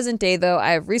 This present day, though,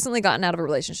 I have recently gotten out of a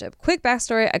relationship. Quick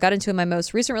backstory, I got into my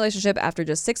most recent relationship after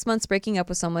just 6 months breaking up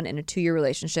with someone in a 2-year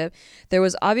relationship. There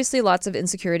was obviously lots of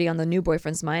insecurity on the new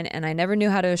boyfriend's mind, and I never knew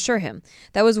how to assure him.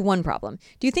 That was one problem.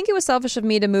 Do you think it was selfish of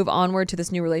me to move onward to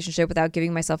this new relationship without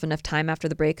giving myself enough time after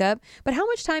the breakup? But how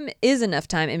much time is enough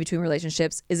time in between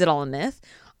relationships? Is it all a myth?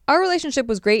 Our relationship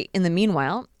was great in the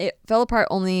meanwhile. It fell apart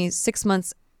only 6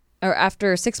 months or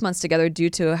after 6 months together due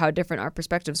to how different our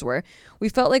perspectives were. We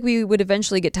felt like we would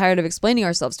eventually get tired of explaining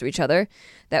ourselves to each other,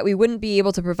 that we wouldn't be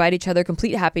able to provide each other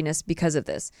complete happiness because of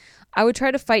this. I would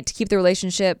try to fight to keep the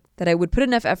relationship, that I would put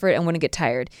enough effort and wouldn't get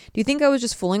tired. Do you think I was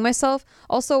just fooling myself?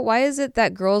 Also, why is it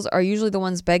that girls are usually the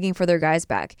ones begging for their guys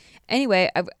back? Anyway,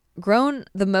 I've grown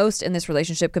the most in this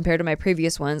relationship compared to my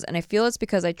previous ones, and I feel it's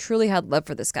because I truly had love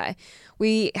for this guy.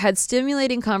 We had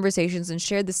stimulating conversations and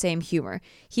shared the same humor.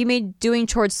 He made doing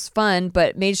chores fun,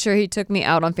 but made sure he took me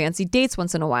out on fancy dates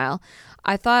once in a while.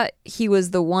 I thought he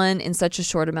was the one in such a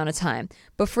short amount of time.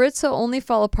 But for it to only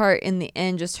fall apart in the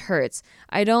end just hurts.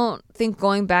 I don't think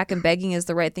going back and begging is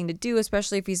the right thing to do,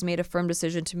 especially if he's made a firm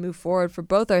decision to move forward for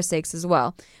both our sakes as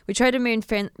well. We tried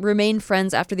to remain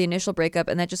friends after the initial breakup,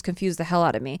 and that just confused the hell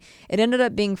out of me. It ended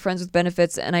up being friends with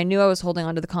benefits, and I knew I was holding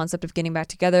on to the concept of getting back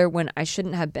together when I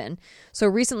shouldn't have been. So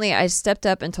recently, I stepped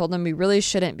up and told him we really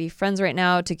shouldn't be friends right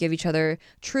now, to give each other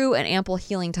true and ample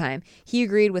healing time. He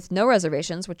agreed with no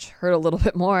reservations, which hurt a little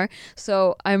bit more.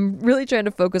 So I'm really trying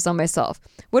to focus on myself.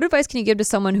 What advice can you give to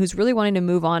someone who's really wanting to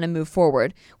move on and move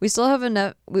forward? We still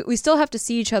have to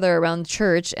see each other around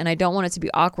church, and I don't want it to be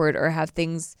awkward or have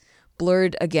things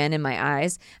blurred again in my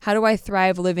eyes. How do I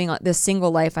thrive living this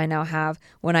single life I now have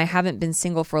when I haven't been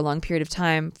single for a long period of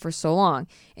time for so long?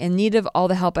 In need of all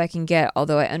the help I can get,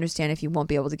 although I understand if you won't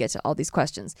be able to get to all these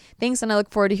questions. Thanks, and I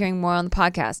look forward to hearing more on the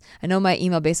podcast. I know my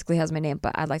email basically has my name,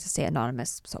 but I'd like to stay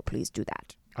anonymous, so please do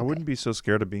that. I wouldn't be so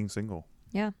scared of being single.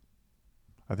 Yeah.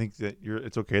 I think that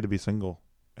it's okay to be single,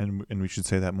 and we should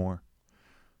say that more.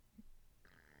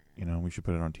 You know, we should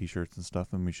put it on T-shirts and stuff,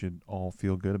 and we should all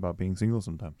feel good about being single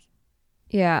sometimes.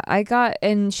 Yeah,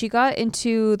 she got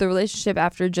into the relationship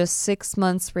after just 6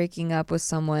 months breaking up with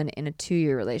someone in a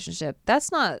 2-year relationship.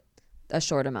 That's not a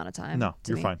short amount of time. No,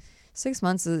 you're fine. 6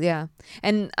 months is, yeah.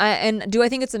 And do I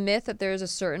think it's a myth that there's a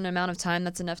certain amount of time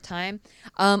that's enough time?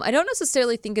 I don't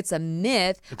necessarily think it's a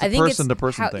myth. I think it's a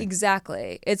person-to-person thing.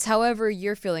 Exactly. It's however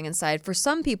you're feeling inside. For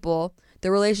some people,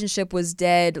 the relationship was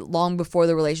dead long before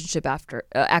the relationship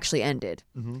actually ended.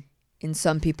 Mm-hmm. In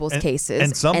some people's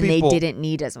cases, and they didn't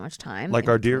need as much time. Like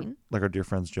our dear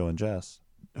friends Joe and Jess,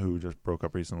 who just broke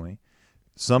up recently.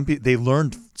 Some people, they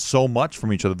learned so much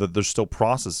from each other that they're still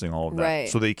processing all of that, right.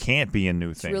 So they can't be in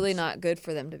new things. It's really not good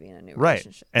for them to be in a new right.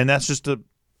 relationship, and that's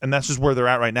just where they're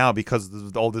at right now because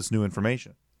of all this new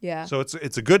information. Yeah. So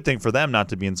it's a good thing for them not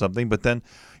to be in something, but then,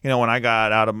 you know, when I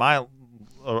got out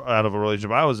of a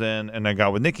relationship I was in, and I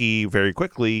got with Nikki very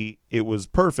quickly, it was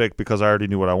perfect because I already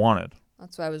knew what I wanted.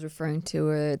 That's what I was referring to,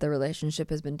 where the relationship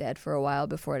has been dead for a while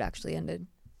before it actually ended.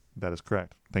 That is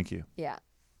correct. Thank you. Yeah.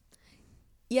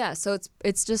 Yeah, so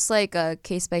it's just like a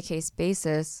case-by-case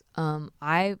basis.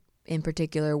 I, in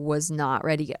particular, was not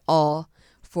ready at all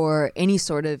for any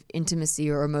sort of intimacy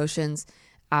or emotions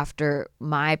after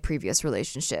my previous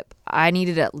relationship. I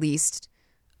needed at least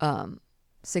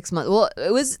 6 months. Well,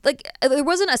 it was like there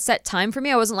wasn't a set time for me.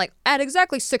 I wasn't like, at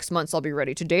exactly 6 months I'll be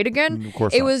ready to date again. Of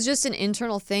course it not. was just an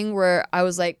internal thing where I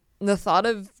was like, the thought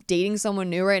of dating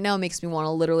someone new right now makes me want to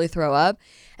literally throw up.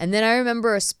 And then I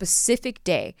remember a specific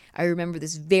day. I remember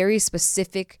this very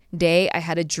specific day. I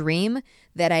had a dream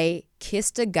that I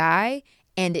kissed a guy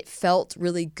and it felt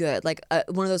really good. Like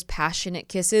one of those passionate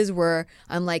kisses where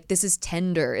I'm like, this is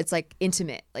tender. It's like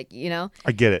intimate, like, you know?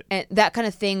 I get it. And that kind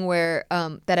of thing where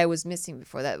that I was missing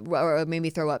before, that or made me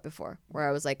throw up before, where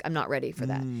I was like, I'm not ready for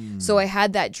that. So I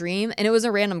had that dream, and it was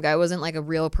a random guy. It wasn't like a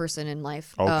real person in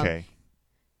life. Okay.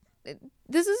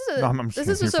 This is I'm just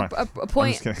just kidding. a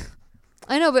point. I'm just kidding.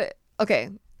 I know, but okay.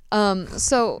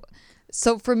 So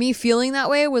for me, feeling that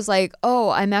way was like, oh,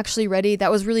 I'm actually ready.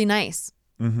 That was really nice.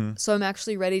 Mm-hmm. So I'm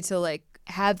actually ready to like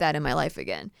have that in my life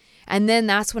again. And then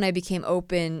that's when I became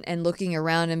open and looking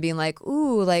around and being like,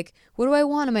 ooh, like, what do I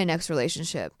want in my next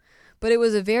relationship? But it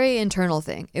was a very internal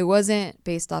thing. It wasn't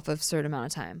based off of a certain amount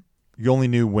of time. You only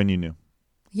knew when you knew.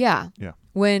 Yeah. Yeah.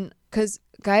 Because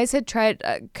guys had tried,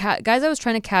 guys I was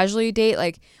trying to casually date,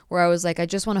 like where I was like, I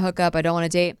just want to hook up. I don't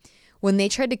want to date. When they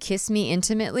tried to kiss me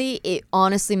intimately, it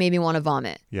honestly made me want to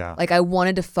vomit. Yeah. Like I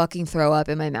wanted to fucking throw up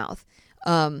in my mouth.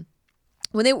 When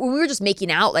we were just making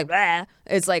out, like, blah,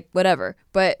 it's like whatever.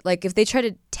 But like if they try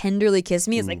to tenderly kiss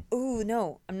me, it's like, ooh,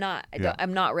 no, I'm not.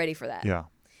 I'm not ready for that. Yeah.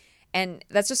 And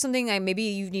that's just something maybe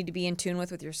you need to be in tune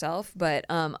with yourself. But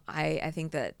I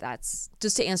think that's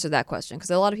just to answer that question,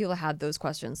 because a lot of people have those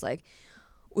questions like,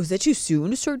 was that too soon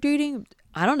to start dating?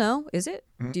 I don't know. Is it?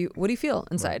 What do you feel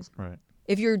inside? Right.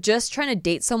 If you're just trying to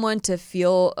date someone to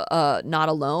feel not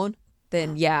alone,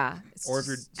 then yeah. Or if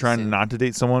you're trying not to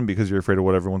date someone because you're afraid of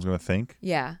what everyone's going to think.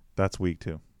 Yeah. That's weak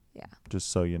too. Yeah.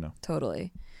 Just so you know.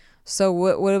 Totally. So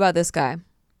what about this guy?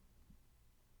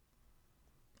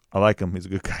 I like him. He's a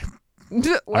good guy.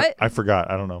 What? I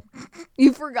forgot. I don't know.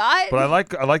 You forgot? But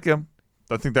I like him.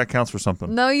 I think that counts for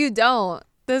something. No, you don't.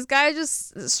 This guy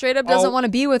just straight up doesn't want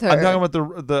to be with her. I'm talking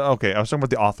about the okay. I was talking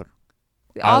about the author.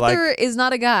 The author is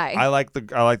not a guy. I like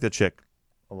the chick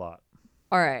a lot.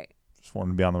 All right. Just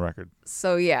wanted to be on the record.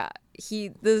 So yeah,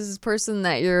 this person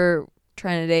that you're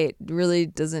trying to date really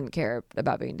doesn't care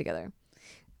about being together.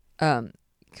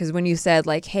 Because when you said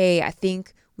like, hey, I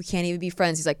think we can't even be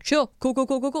friends, he's like, chill, cool,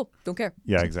 don't care.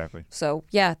 Yeah, exactly. So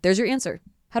yeah, there's your answer.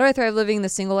 How do I thrive living the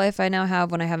single life I now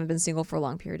have when I haven't been single for a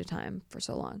long period of time for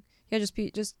so long? Yeah,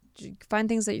 just find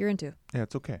things that you're into. Yeah,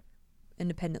 it's okay.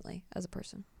 Independently as a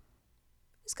person.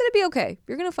 It's going to be okay.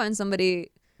 You're going to find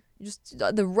somebody, just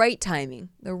the right timing,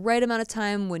 the right amount of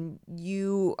time when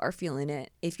you are feeling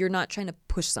it. If you're not trying to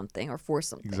push something or force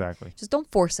something. Exactly. Just don't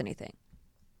force anything.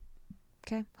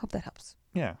 Okay? Hope that helps.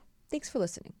 Yeah. Thanks for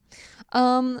listening.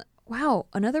 Wow,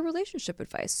 another relationship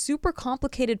advice. Super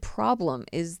complicated problem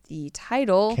is the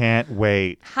title. Can't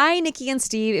wait. Hi, Nikki and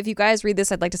Steve. If you guys read this,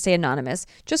 I'd like to stay anonymous.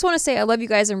 Just want to say I love you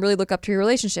guys and really look up to your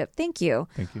relationship. Thank you.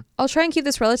 Thank you. I'll try and keep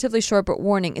this relatively short, but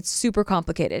warning, it's super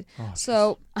complicated. Oh,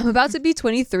 so I'm about to be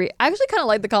 23. I actually kind of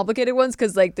like the complicated ones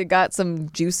because like they got some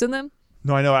juice in them.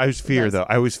 No, I know. I always fear though.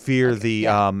 I always fear the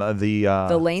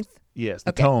Length. Yes, the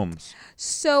Okay. tomes.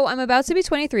 So I'm about to be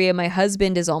 23 and my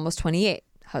husband is almost 28.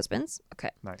 Husbands? Okay.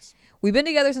 Nice. We've been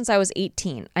together since I was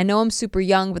 18. I know I'm super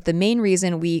young, but the main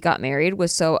reason we got married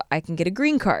was so I can get a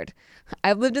green card.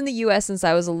 I've lived in the U.S. since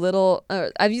I was little,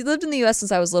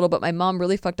 but my mom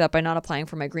really fucked up by not applying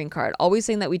for my green card, always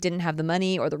saying that we didn't have the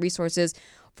money or the resources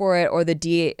for it or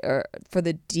for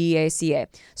the DACA.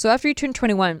 So after you turn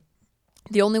 21,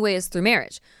 the only way is through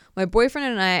marriage. My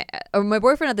boyfriend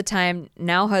at the time,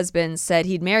 now husband, said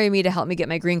he'd marry me to help me get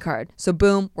my green card. So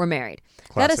boom, we're married.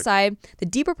 Classic. That aside, the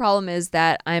deeper problem is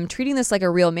that I'm treating this like a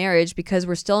real marriage because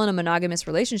we're still in a monogamous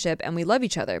relationship and we love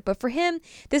each other. But for him,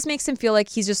 this makes him feel like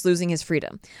he's just losing his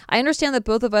freedom. I understand that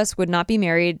both of us would not be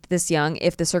married this young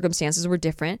if the circumstances were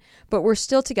different, but we're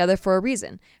still together for a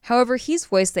reason. However, he's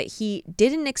voiced that he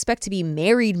didn't expect to be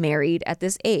married at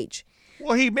this age.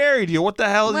 Well, he married you. What the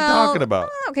hell is he talking about?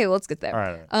 Okay, well, let's get there.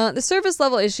 All right. The surface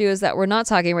level issue is that we're not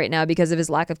talking right now because of his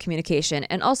lack of communication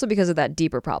and also because of that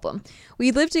deeper problem.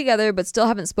 We live together but still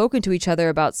haven't spoken to each other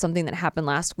about something that happened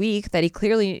last week that he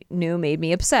clearly knew made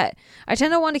me upset. I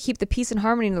tend to want to keep the peace and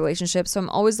harmony in the relationship, so I'm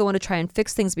always the one to try and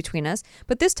fix things between us,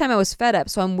 but this time I was fed up,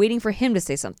 so I'm waiting for him to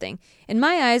say something. In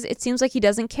my eyes, it seems like he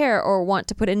doesn't care or want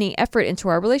to put any effort into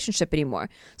our relationship anymore.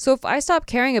 So if I stop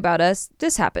caring about us,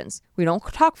 this happens. We don't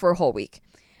talk for a whole week.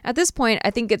 At this point,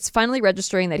 I think it's finally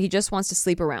registering that he just wants to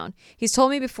sleep around. He's told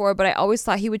me before, but I always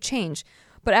thought he would change.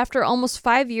 But after almost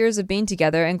 5 years of being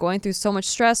together and going through so much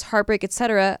stress, heartbreak,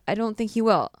 etc., I don't think he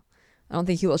will. I don't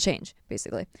think he will change,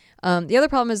 basically. The other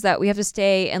problem is that we have to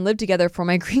stay and live together for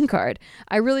my green card.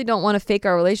 I really don't want to fake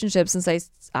our relationship since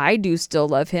I do still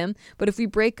love him. But if we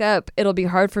break up, it'll be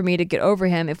hard for me to get over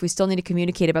him if we still need to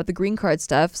communicate about the green card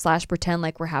stuff / pretend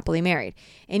like we're happily married.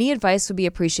 Any advice would be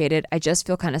appreciated. I just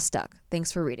feel kind of stuck.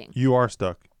 Thanks for reading. You are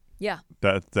stuck. Yeah.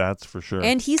 That's for sure.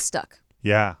 And he's stuck.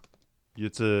 Yeah.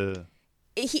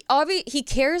 He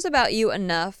cares about you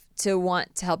enough to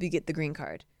want to help you get the green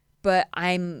card. But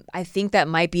I think that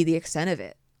might be the extent of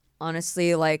it.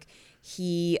 Honestly, like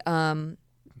he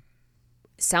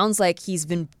sounds like he's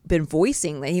been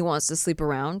voicing that he wants to sleep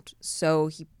around. So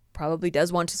he probably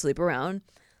does want to sleep around.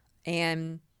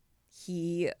 And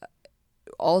he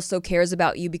also cares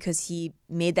about you because he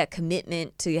made that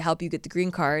commitment to help you get the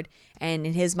green card. And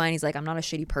in his mind, he's like, I'm not a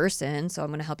shitty person, so I'm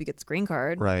going to help you get this green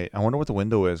card. Right. I wonder what the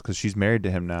window is because she's married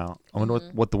to him now. I wonder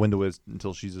what the window is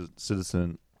until she's a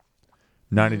citizen.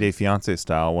 90 Day Fiancé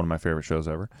style, one of my favorite shows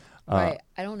ever. Right.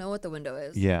 I don't know what the window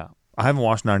is. Yeah. I haven't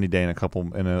watched 90 Day in a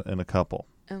couple.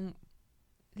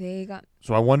 They got.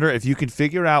 So I wonder if you can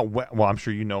figure out. Well, I'm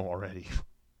sure you know already,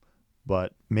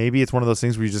 but maybe it's one of those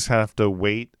things where you just have to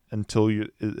wait until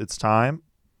it's time,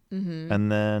 and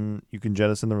then you can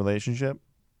jettison the relationship.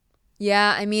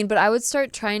 Yeah, I mean, but I would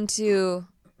start trying to,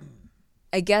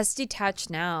 I guess, detach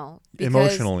now.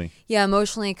 Emotionally. Yeah,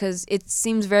 emotionally, because it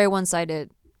seems very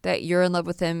one-sided that you're in love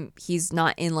with him. He's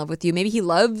not in love with you. Maybe he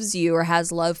loves you or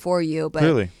has love for you, but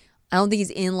Clearly. I don't think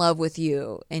he's in love with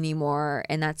you anymore,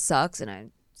 and that sucks.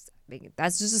 And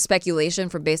that's just a speculation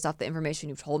based off the information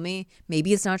you've told me.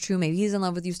 Maybe it's not true. Maybe he's in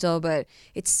love with you still, but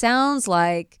it sounds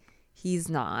like he's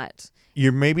not.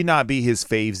 You're maybe not be his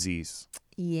favesies.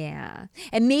 Yeah.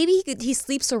 And maybe he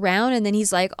sleeps around and then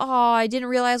he's like, oh, I didn't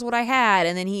realize what I had.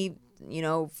 And then he,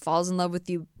 falls in love with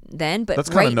you then. But that's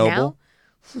kind of noble.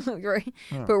 Right.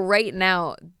 Yeah. But right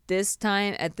now, at this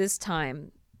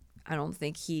time, I don't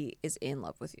think he is in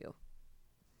love with you.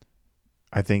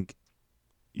 I think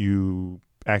you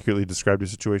accurately described your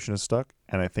situation as stuck,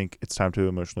 and I think it's time to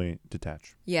emotionally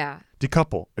detach. Yeah.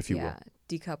 Decouple, if you will. Yeah,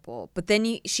 decouple. But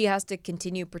then she has to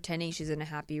continue pretending she's in a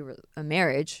happy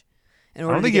marriage. I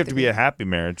don't think you have to be a happy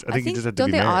marriage. I think you just have to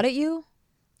be married. Don't they audit you?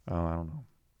 Oh, I don't know.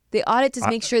 They audit to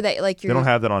make sure that you're. They don't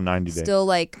have that on 90 Day. Still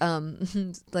like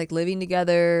living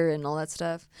together and all that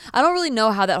stuff. I don't really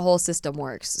know how that whole system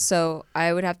works, so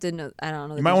I would have to know. I don't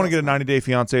know. You might want to get a 90 Day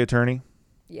Fiancé attorney.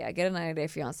 Yeah, get a 90 Day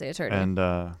Fiancé attorney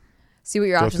and see what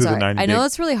your options are. I know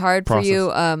it's really hard for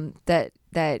you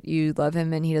that you love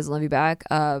him and he doesn't love you back.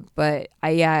 But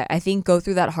I think go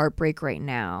through that heartbreak right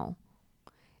now.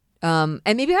 And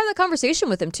maybe have that conversation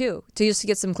with him too, to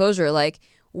get some closure. Like,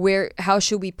 how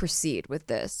should we proceed with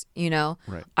this?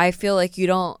 Right. I feel like you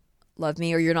don't love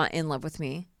me or you're not in love with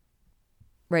me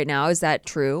right now. Is that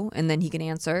true? And then he can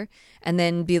answer and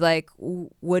then be like,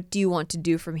 what do you want to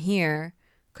do from here?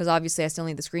 Because obviously I still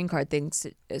need this green card thing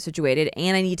situated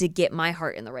and I need to get my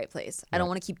heart in the right place. I don't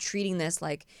want to keep treating this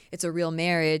like it's a real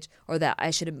marriage or that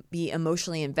I should be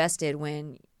emotionally invested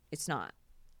when it's not.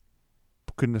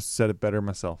 Couldn't have said it better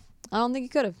myself. I don't think you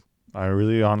could have. I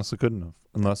really honestly couldn't have.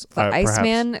 Unless the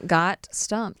Iceman got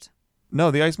stumped.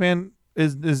 No, the Iceman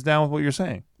is down with what you're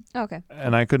saying. Oh, okay.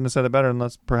 And I couldn't have said it better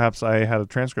unless perhaps I had a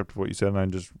transcript of what you said and I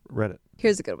just read it.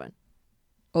 Here's a good one.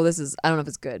 Well, I don't know if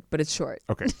it's good, but it's short.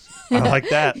 Okay. I like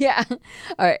that. Yeah.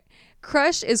 All right.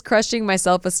 Crush is crushing my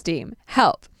self-esteem.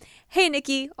 Help. Hey,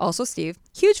 Nikki, also Steve,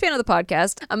 huge fan of the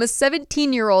podcast. I'm a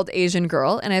 17-year-old Asian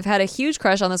girl, and I've had a huge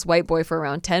crush on this white boy for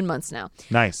around 10 months now.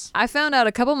 Nice. I found out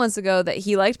a couple months ago that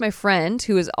he liked my friend,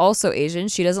 who is also Asian.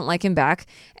 She doesn't like him back.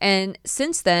 And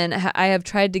since then, I have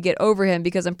tried to get over him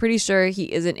because I'm pretty sure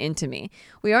he isn't into me.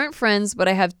 We aren't friends, but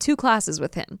I have 2 classes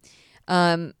with him.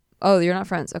 Oh, you're not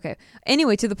friends. Okay.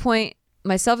 Anyway, to the point,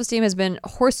 my self-esteem has been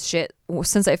horse shit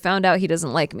since I found out he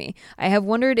doesn't like me. I have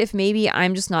wondered if maybe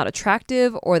I'm just not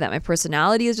attractive or that my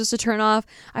personality is just a turn off.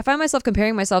 I find myself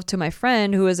comparing myself to my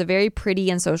friend who is a very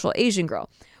pretty and social Asian girl.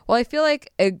 Well, I feel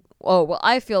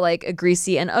like a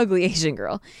greasy and ugly Asian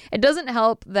girl. It doesn't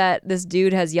help that this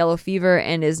dude has yellow fever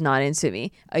and is not into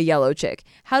me, a yellow chick.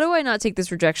 How do I not take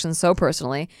this rejection so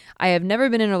personally? I have never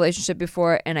been in a relationship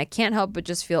before and I can't help but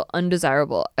just feel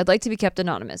undesirable. I'd like to be kept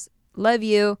anonymous. Love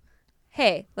you.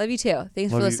 Hey, love you too.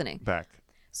 Thanks for listening. Back.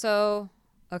 So,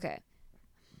 okay.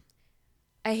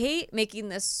 I hate making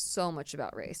this so much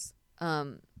about race.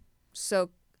 Because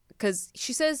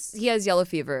she says he has yellow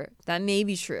fever. That may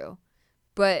be true.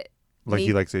 But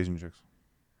he likes Asian chicks.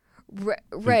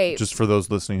 Right. Just for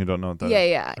those listening who don't know what that is.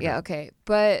 Yeah, okay.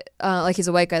 But he's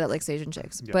a white guy that likes Asian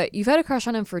chicks. Yeah. But you've had a crush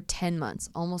on him for 10 months,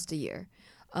 almost a year.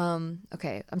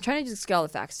 Okay, I'm trying to just get all the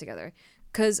facts together.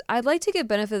 Because I'd like to get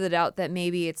benefit of the doubt that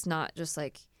maybe it's not just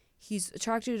like he's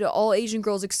attracted to all Asian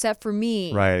girls except for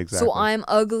me. Right, exactly. So I'm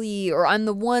ugly or I'm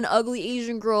the one ugly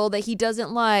Asian girl that he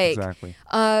doesn't like. Exactly.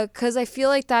 Because I feel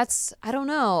like that's, I don't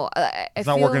know. It's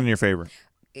not working in your favor.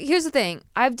 Here's the thing.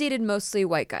 I've dated mostly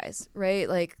white guys,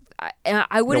 right?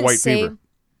 I wouldn't say fever.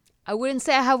 I wouldn't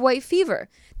say I have white fever.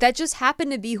 That just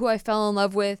happened to be who I fell in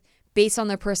love with based on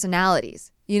their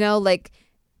personalities.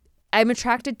 I'm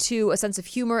attracted to a sense of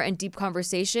humor and deep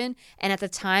conversation. And at the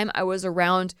time, I was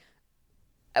around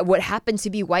what happened to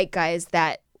be white guys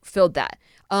that filled that.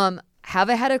 Have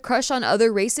I had a crush on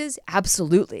other races?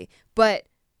 Absolutely. But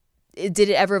did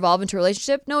it ever evolve into a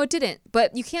relationship? No, it didn't.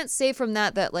 But you can't say from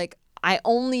that I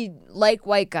only like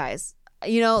white guys.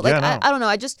 You know, like Yeah, no. I don't know.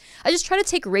 I just try to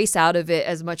take race out of it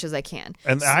as much as I can.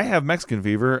 And I have Mexican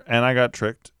fever, and I got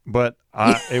tricked, but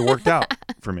it worked out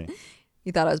for me.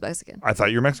 You thought I was Mexican. I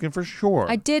thought you were Mexican for sure.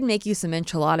 I did make you some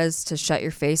enchiladas to shut your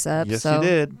face up. Yes, so you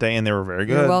did. And they were very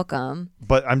good. You're welcome.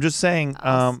 But I'm just saying,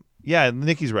 yeah,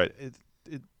 Nikki's right.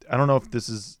 I don't know if this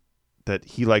is that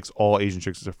he likes all Asian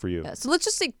chicks except for you. Yeah, so let's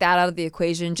just take that out of the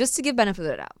equation just to give benefit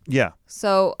of the doubt. Yeah.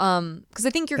 So, because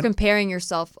I think you're comparing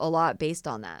yourself a lot based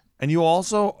on that. And you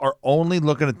also are only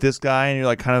looking at this guy, and you're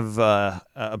like kind of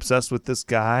obsessed with this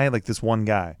guy, like this one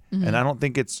guy. Mm-hmm. And I don't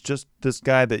think it's just this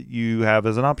guy that you have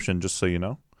as an option. Just so you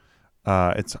know,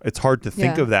 it's hard to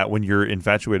think of that when you're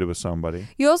infatuated with somebody.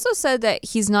 You also said that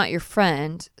he's not your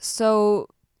friend, so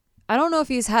I don't know if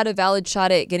he's had a valid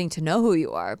shot at getting to know who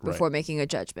you are before making a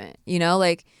judgment. You know,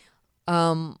 like,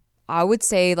 I would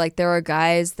say like there are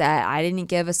guys that I didn't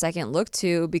give a second look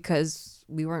to because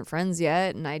we weren't friends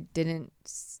yet, and they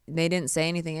didn't say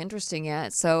anything interesting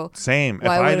yet. So same. If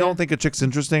I don't think a chick's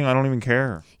interesting, I don't even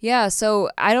care. Yeah. So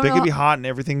I don't know. They could be hot and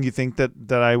everything you think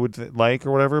that I would like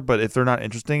or whatever, but if they're not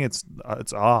interesting, it's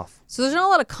off. So there's not a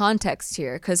lot of context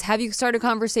here, because have you started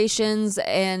conversations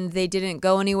and they didn't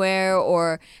go anywhere,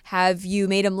 or have you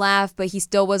made him laugh but he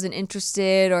still wasn't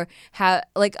interested, or how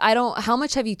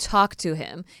much have you talked to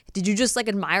him? Did you just like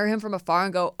admire him from afar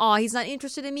and go, oh, he's not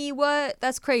interested in me? What?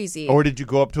 That's crazy. Or did you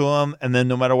go up to him and then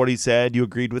no matter what he said, you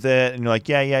agreed with it and you're like,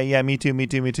 yeah, me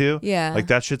too. Yeah. Like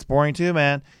that shit's boring too,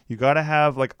 man. You got to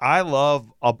have like, I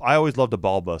always loved a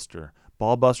ball buster.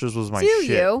 Ball busters was my shit.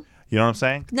 You know what I'm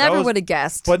saying? Never would have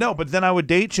guessed. But then I would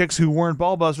date chicks who weren't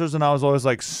ball busters, and I was always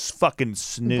like, fucking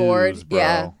snooze, bored,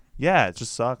 bro. Yeah, it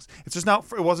just sucks. It's just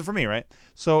it wasn't for me, right?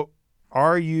 So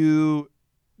are you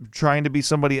trying to be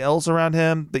somebody else around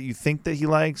him that you think that he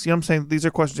likes? You know what I'm saying? These are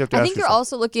questions you have to ask I think you're yourself.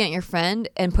 also looking at your friend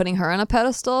and putting her on a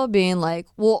pedestal, being like,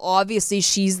 well, obviously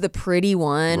she's the pretty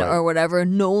one, Right. or whatever.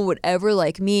 No one would ever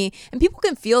like me. And people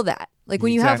can feel that. Like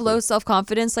when you have low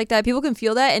self-confidence like that, people can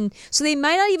feel that. And so they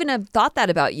might not even have thought that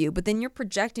about you, but then you're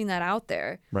projecting that out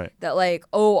there. Right. That like,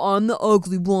 oh, I'm the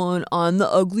ugly one. I'm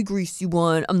the ugly, greasy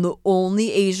one. I'm the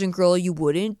only Asian girl you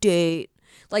wouldn't date.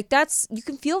 Like you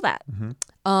can feel that.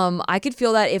 Mm-hmm. I could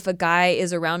feel that if a guy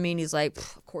is around me and he's like,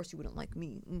 of course you wouldn't like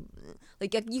me.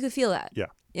 Like you could feel that. Yeah.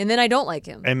 And then I don't like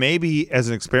him. And maybe as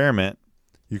an experiment,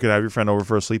 you could have your friend over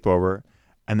for a sleepover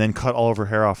and then cut all of her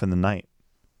hair off in the night.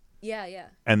 Yeah.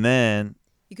 And then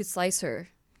You could slice her.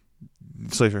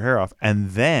 Slice her hair off. And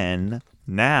then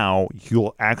now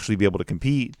you'll actually be able to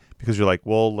compete because you're like,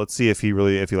 well, let's see if he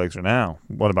likes her now.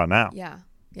 What about now? Yeah.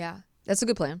 That's a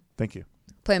good plan. Thank you.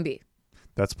 Plan B.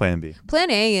 That's plan B. Plan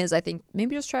A is, I think,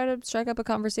 maybe just try to strike up a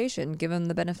conversation, give him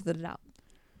the benefit of the doubt.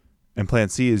 And plan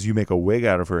C is you make a wig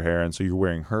out of her hair, and so you're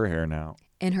wearing her hair now.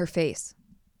 In her face.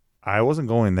 I wasn't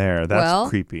going there. That's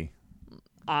creepy.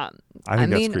 I think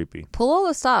that's creepy. Pull all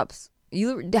the stops.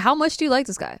 How much do you like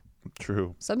this guy?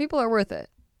 True. Some people are worth it.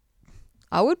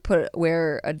 I would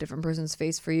wear a different person's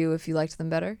face for you if you liked them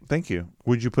better. Thank you.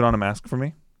 Would you put on a mask for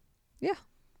me? Yeah.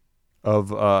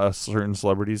 Of a certain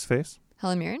celebrity's face?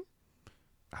 Helen Mirren?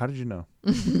 How did you know?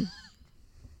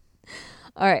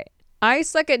 All right. I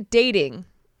suck at dating.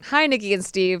 Hi, Nikki and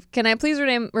Steve. Can I please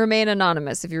remain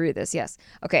anonymous if you read this? Yes.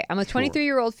 Okay. I'm a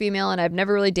 23-year-old female, and I've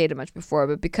never really dated much before,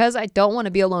 but because I don't want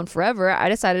to be alone forever, I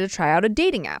decided to try out a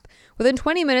dating app. Within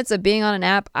 20 minutes of being on an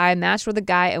app, I matched with a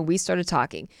guy, and we started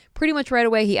talking. Pretty much right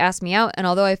away, he asked me out, and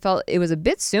although I felt it was a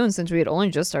bit soon since we had only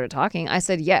just started talking, I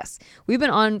said yes. We've been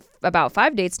on about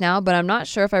 5 dates now, but I'm not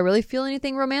sure if I really feel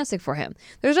anything romantic for him.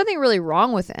 There's nothing really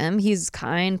wrong with him. He's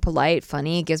kind, polite,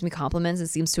 funny, gives me compliments, and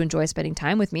seems to enjoy spending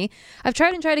time with me. I've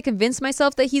tried to convince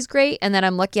myself that he's great and that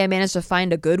I'm lucky I managed to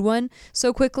find a good one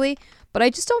so quickly, but I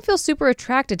just don't feel super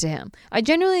attracted to him. I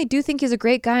genuinely do think he's a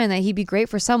great guy and that he'd be great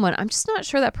for someone. I'm just not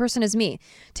sure that person is me.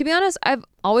 To be honest, I've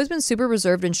always been super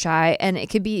reserved and shy, and it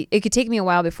could take me a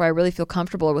while before I really feel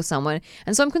comfortable with someone.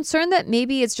 And so I'm concerned that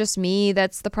maybe it's just me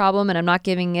that's the problem and I'm not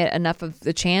giving it enough of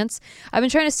the chance. I've been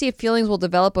trying to see if feelings will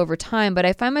develop over time, but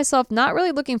I find myself not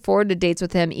really looking forward to dates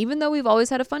with him, even though we've always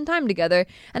had a fun time together.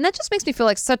 And that just makes me feel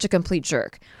like such a complete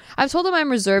jerk. I've told him I'm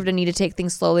reserved and need to take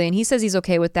things slowly, and he says he's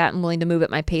okay with that and willing to move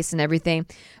at my pace and everything.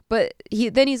 But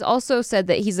he's also said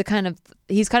that he's kind of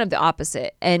the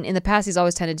opposite. And in the past, he's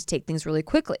always tended to take things really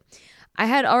quickly. He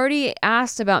had already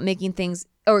asked about making things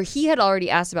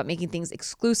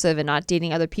exclusive and not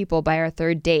dating other people by our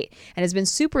third date, and has been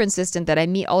super insistent that I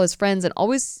meet all his friends and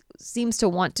always seems to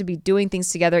want to be doing things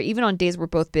together, even on days we're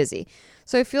both busy.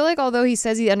 So I feel like although he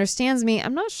says he understands me,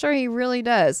 I'm not sure he really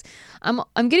does.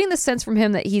 I'm getting the sense from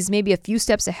him that he's maybe a few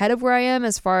steps ahead of where I am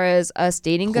as far as us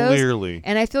dating goes. Clearly.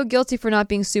 And I feel guilty for not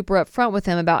being super upfront with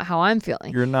him about how I'm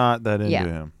feeling. You're not that into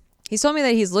him. He's told me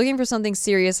that he's looking for something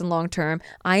serious and long term.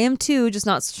 I am too, just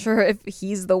not sure if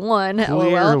he's the one.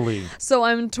 Clearly. LOL. So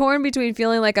I'm torn between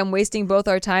feeling like I'm wasting both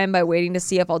our time by waiting to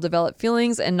see if I'll develop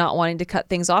feelings and not wanting to cut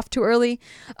things off too early.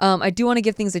 I do want to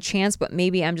give things a chance, but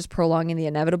maybe I'm just prolonging the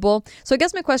inevitable. So I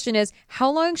guess my question is, how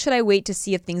long should I wait to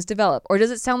see if things develop? Or does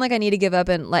it sound like I need to give up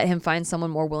and let him find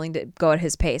someone more willing to go at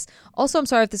his pace? Also, I'm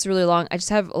sorry if this is really long. I just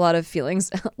have a lot of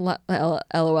feelings.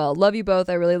 LOL. Love you both.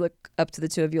 I really look up to the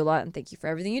two of you a lot, and thank you for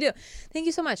everything you do. Thank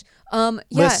you so much.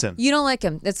 Listen. You don't like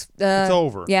him. It's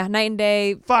over. Yeah, night and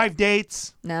day. 5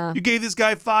 dates. No. You gave this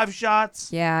guy 5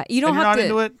 shots. Yeah, you don't and you're have not to.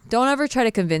 into it? Don't ever try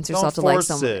to convince yourself to Don't like force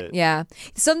someone. it. Yeah,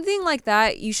 something like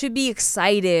that. You should be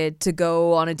excited to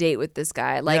go on a date with this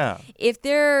guy. Like if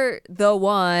they're the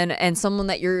one and someone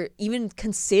that you're even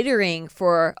considering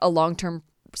for a long-term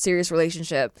serious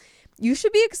relationship, you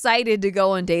should be excited to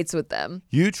go on dates with them.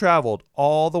 You traveled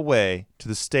all the way to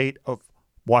the state of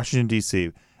Washington,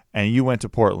 D.C., and you went to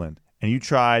Portland, and you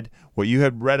tried what you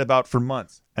had read about for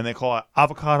months, and they call it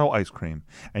avocado ice cream.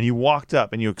 And you walked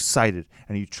up, and you're excited,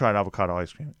 and you tried avocado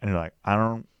ice cream, and you're like, I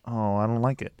don't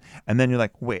like it. And then you're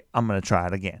like, wait, I'm going to try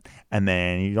it again. And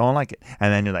then you don't like it.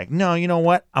 And then you're like, no, you know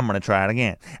what? I'm going to try it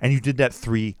again. And you did that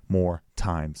 3 more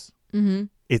times. Mm-hmm.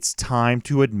 It's time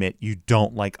to admit you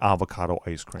don't like avocado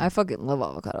ice cream. I fucking love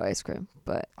avocado ice cream,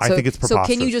 but I think it's preposterous.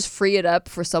 So can you just free it up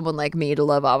for someone like me to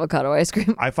love avocado ice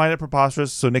cream? I find it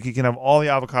preposterous, so Nikki can have all the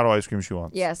avocado ice cream she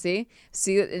wants. Yeah, see,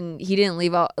 and he didn't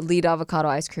lead avocado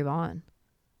ice cream on.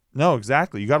 No,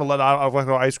 exactly. You got to let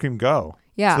avocado ice cream go.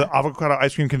 Yeah. So the avocado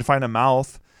ice cream can find a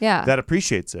mouth that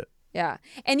appreciates it. Yeah.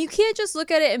 And you can't just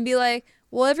look at it and be like,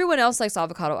 well, everyone else likes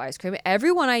avocado ice cream.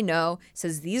 Everyone I know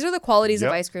says these are the qualities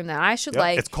of ice cream that I should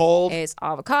like. It's cold. It's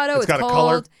avocado. It's got cold. a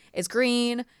color. It's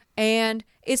green. And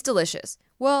it's delicious.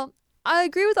 Well, I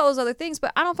agree with all those other things,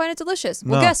 but I don't find it delicious.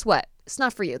 Well, guess what? It's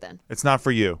not for you then. It's not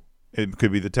for you. It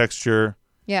could be the texture.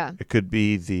 Yeah. It could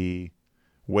be the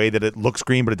way that it looks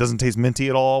green, but it doesn't taste minty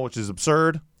at all, which is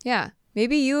absurd. Yeah.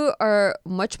 Maybe you are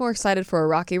much more excited for a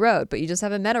rocky road, but you just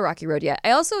haven't met a rocky road yet.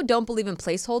 I also don't believe in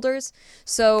placeholders.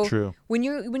 So True. when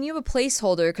you have a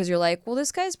placeholder, because you're like, well,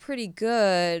 this guy's pretty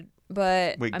good,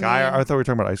 but Wait, I thought we were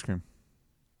talking about ice cream.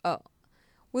 Oh,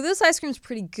 well, this ice cream's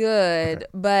pretty good,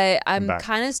 but I'm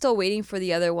kind of still waiting for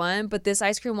the other one. But this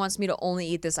ice cream wants me to only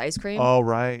eat this ice cream. Oh,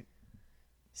 right.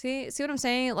 See what I'm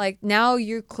saying? Like now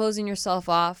you're closing yourself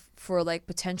off for like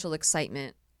potential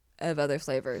excitement of other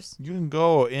flavors. You can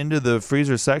go into the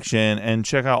freezer section and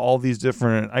check out all these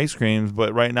different ice creams,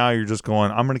 but right now you're just going,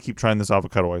 I'm going to keep trying this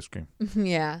avocado ice cream.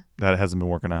 Yeah. That hasn't been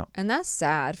working out. And that's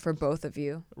sad for both of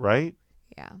you. Right?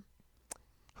 Yeah.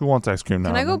 Who wants ice cream now?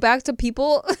 Can I go back to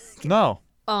people? No.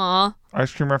 Aw.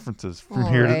 Ice cream references. From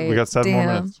here to, we got 7 more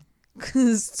minutes.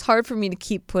 Because it's hard for me to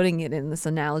keep putting it in this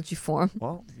analogy form.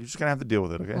 Well, you're just going to have to deal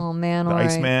with it, okay? Oh, man. The all right.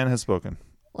 Iceman has spoken.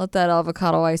 Let that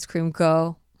avocado ice cream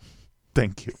go.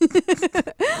 Thank you.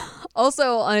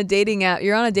 Also, on a dating app,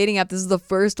 you're on a dating app. This is the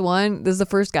first one. This is the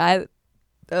first guy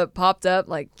that popped up.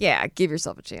 Like, yeah, give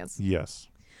yourself a chance. Yes.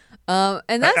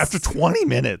 And that's after 20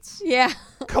 minutes. Yeah.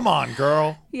 Come on,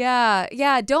 girl.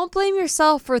 Yeah. Don't blame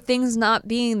yourself for things not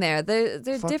being there. They're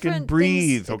Fucking different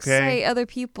breathe, things to okay? excite other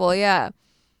people. Yeah.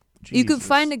 Jesus. You could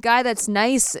find a guy that's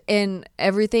nice and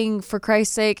everything for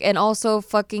Christ's sake, and also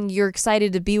fucking you're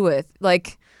excited to be with.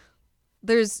 Like,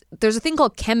 there's a thing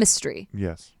called chemistry.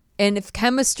 Yes. And if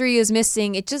chemistry is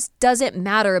missing, it just doesn't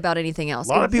matter about anything else. A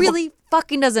lot It of people- really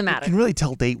fucking doesn't matter. You can really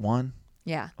tell date one.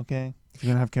 Yeah. Okay. If you're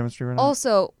going to have chemistry or not.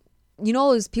 Also, you know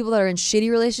all those people that are in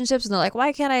shitty relationships and they're like,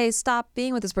 why can't I stop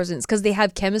being with this person? It's because they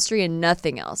have chemistry and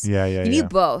nothing else. Yeah. You need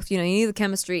both. You need the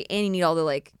chemistry and you need all the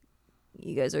like,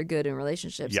 you guys are good in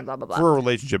relationships and blah, blah, blah. For a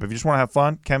relationship. If you just want to have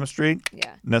fun, chemistry,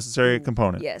 necessary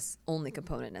component. Yes, only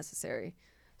component necessary.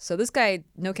 So this guy,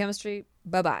 no chemistry,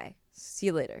 bye-bye. See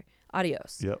you later.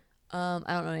 Adios. Yep. I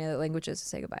don't know any other languages to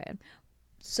say goodbye in.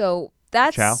 So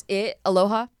that's Ciao. it.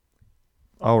 Aloha.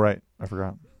 Oh, right. I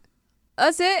forgot.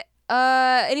 That's it.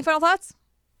 Any final thoughts?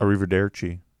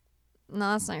 Arrivederci. No,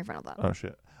 that's not your final thought. Oh,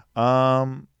 shit.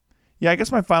 Yeah, I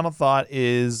guess my final thought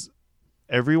is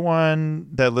everyone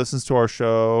that listens to our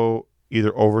show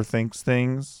either overthinks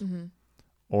things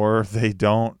or they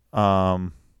don't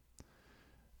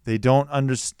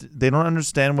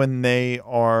understand when they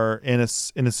are in a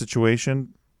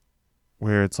situation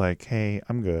where it's like, hey,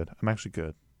 I'm good. I'm actually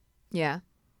good. Yeah.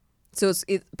 So it's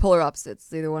polar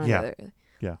opposites. Either one or the other.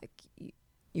 Yeah. Like,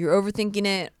 you're overthinking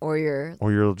it, or you're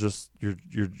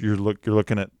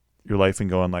looking at your life and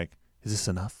going like, is this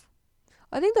enough?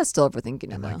 I think that's still overthinking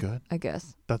it. Am I good? I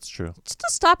guess. That's true. Just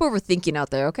stop overthinking out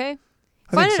there, okay?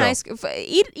 I think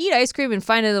Eat ice cream and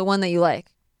find the one that you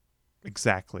like.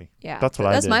 Exactly. Yeah. That's what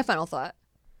I did. That's my final thought.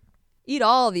 Eat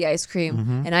all of the ice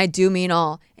cream, and I do mean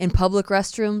all. In public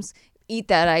restrooms, eat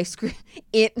that ice cream.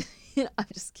 I'm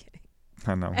just kidding.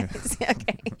 I know. Okay.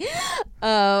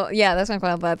 Yeah, that's my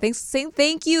final thought.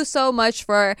 Thank you so much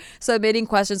for submitting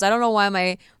questions. I don't know why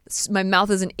my mouth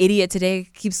is an idiot today.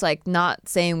 It keeps like not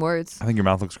saying words. I think your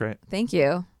mouth looks great. Thank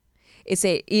you. It's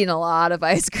eating a lot of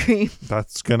ice cream.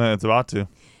 It's about to.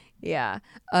 Yeah.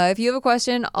 If you have a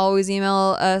question, always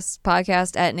email us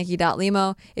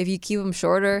podcast@nikki.limo. If you keep them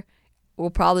shorter,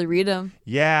 we'll probably read them.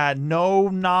 Yeah, no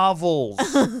novels.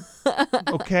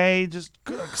 Okay, just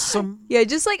some. Yeah,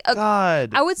 just like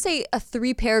God. I would say a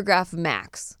 3-paragraph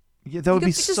max. Yeah, that would be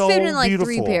just so fit in like beautiful.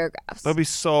 3 paragraphs. That'd be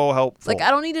so helpful. Like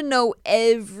I don't need to know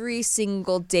every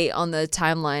single date on the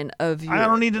timeline of your. I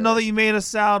don't need to know that you made a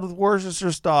salad with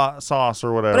Worcestershire sauce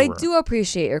or whatever. But I do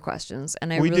appreciate your questions,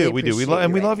 and we do. We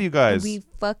love you guys.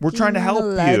 We're trying to help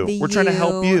you. We're trying to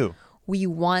help you. We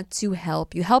want to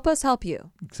help you. Help us help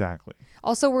you. Exactly.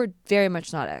 Also, we're very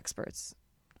much not experts.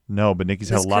 No, but Nikki's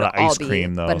had a lot of ice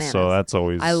cream though, bananas. so that's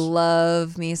always. I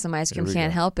love me some ice cream.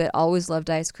 Can't help it. Always loved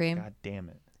ice cream. God damn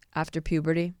it. After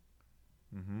puberty.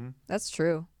 That's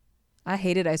true. I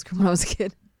hated ice cream when I was a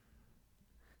kid.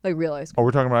 Like real ice cream. Oh,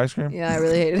 we're talking about ice cream? Yeah, I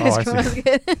really hated ice cream when I was a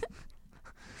kid.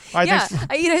 I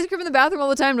eat ice cream in the bathroom all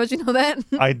the time. Don't you know that?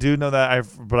 I do know that,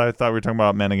 but I thought we were talking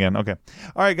about men again. Okay.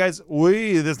 All right, guys. Thank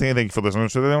you for listening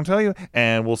to They Don't Tell You,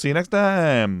 and we'll see you next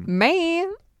time.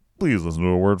 Man. Please listen to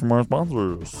a word from our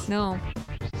sponsors. No,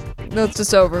 it's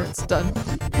just over. It's done.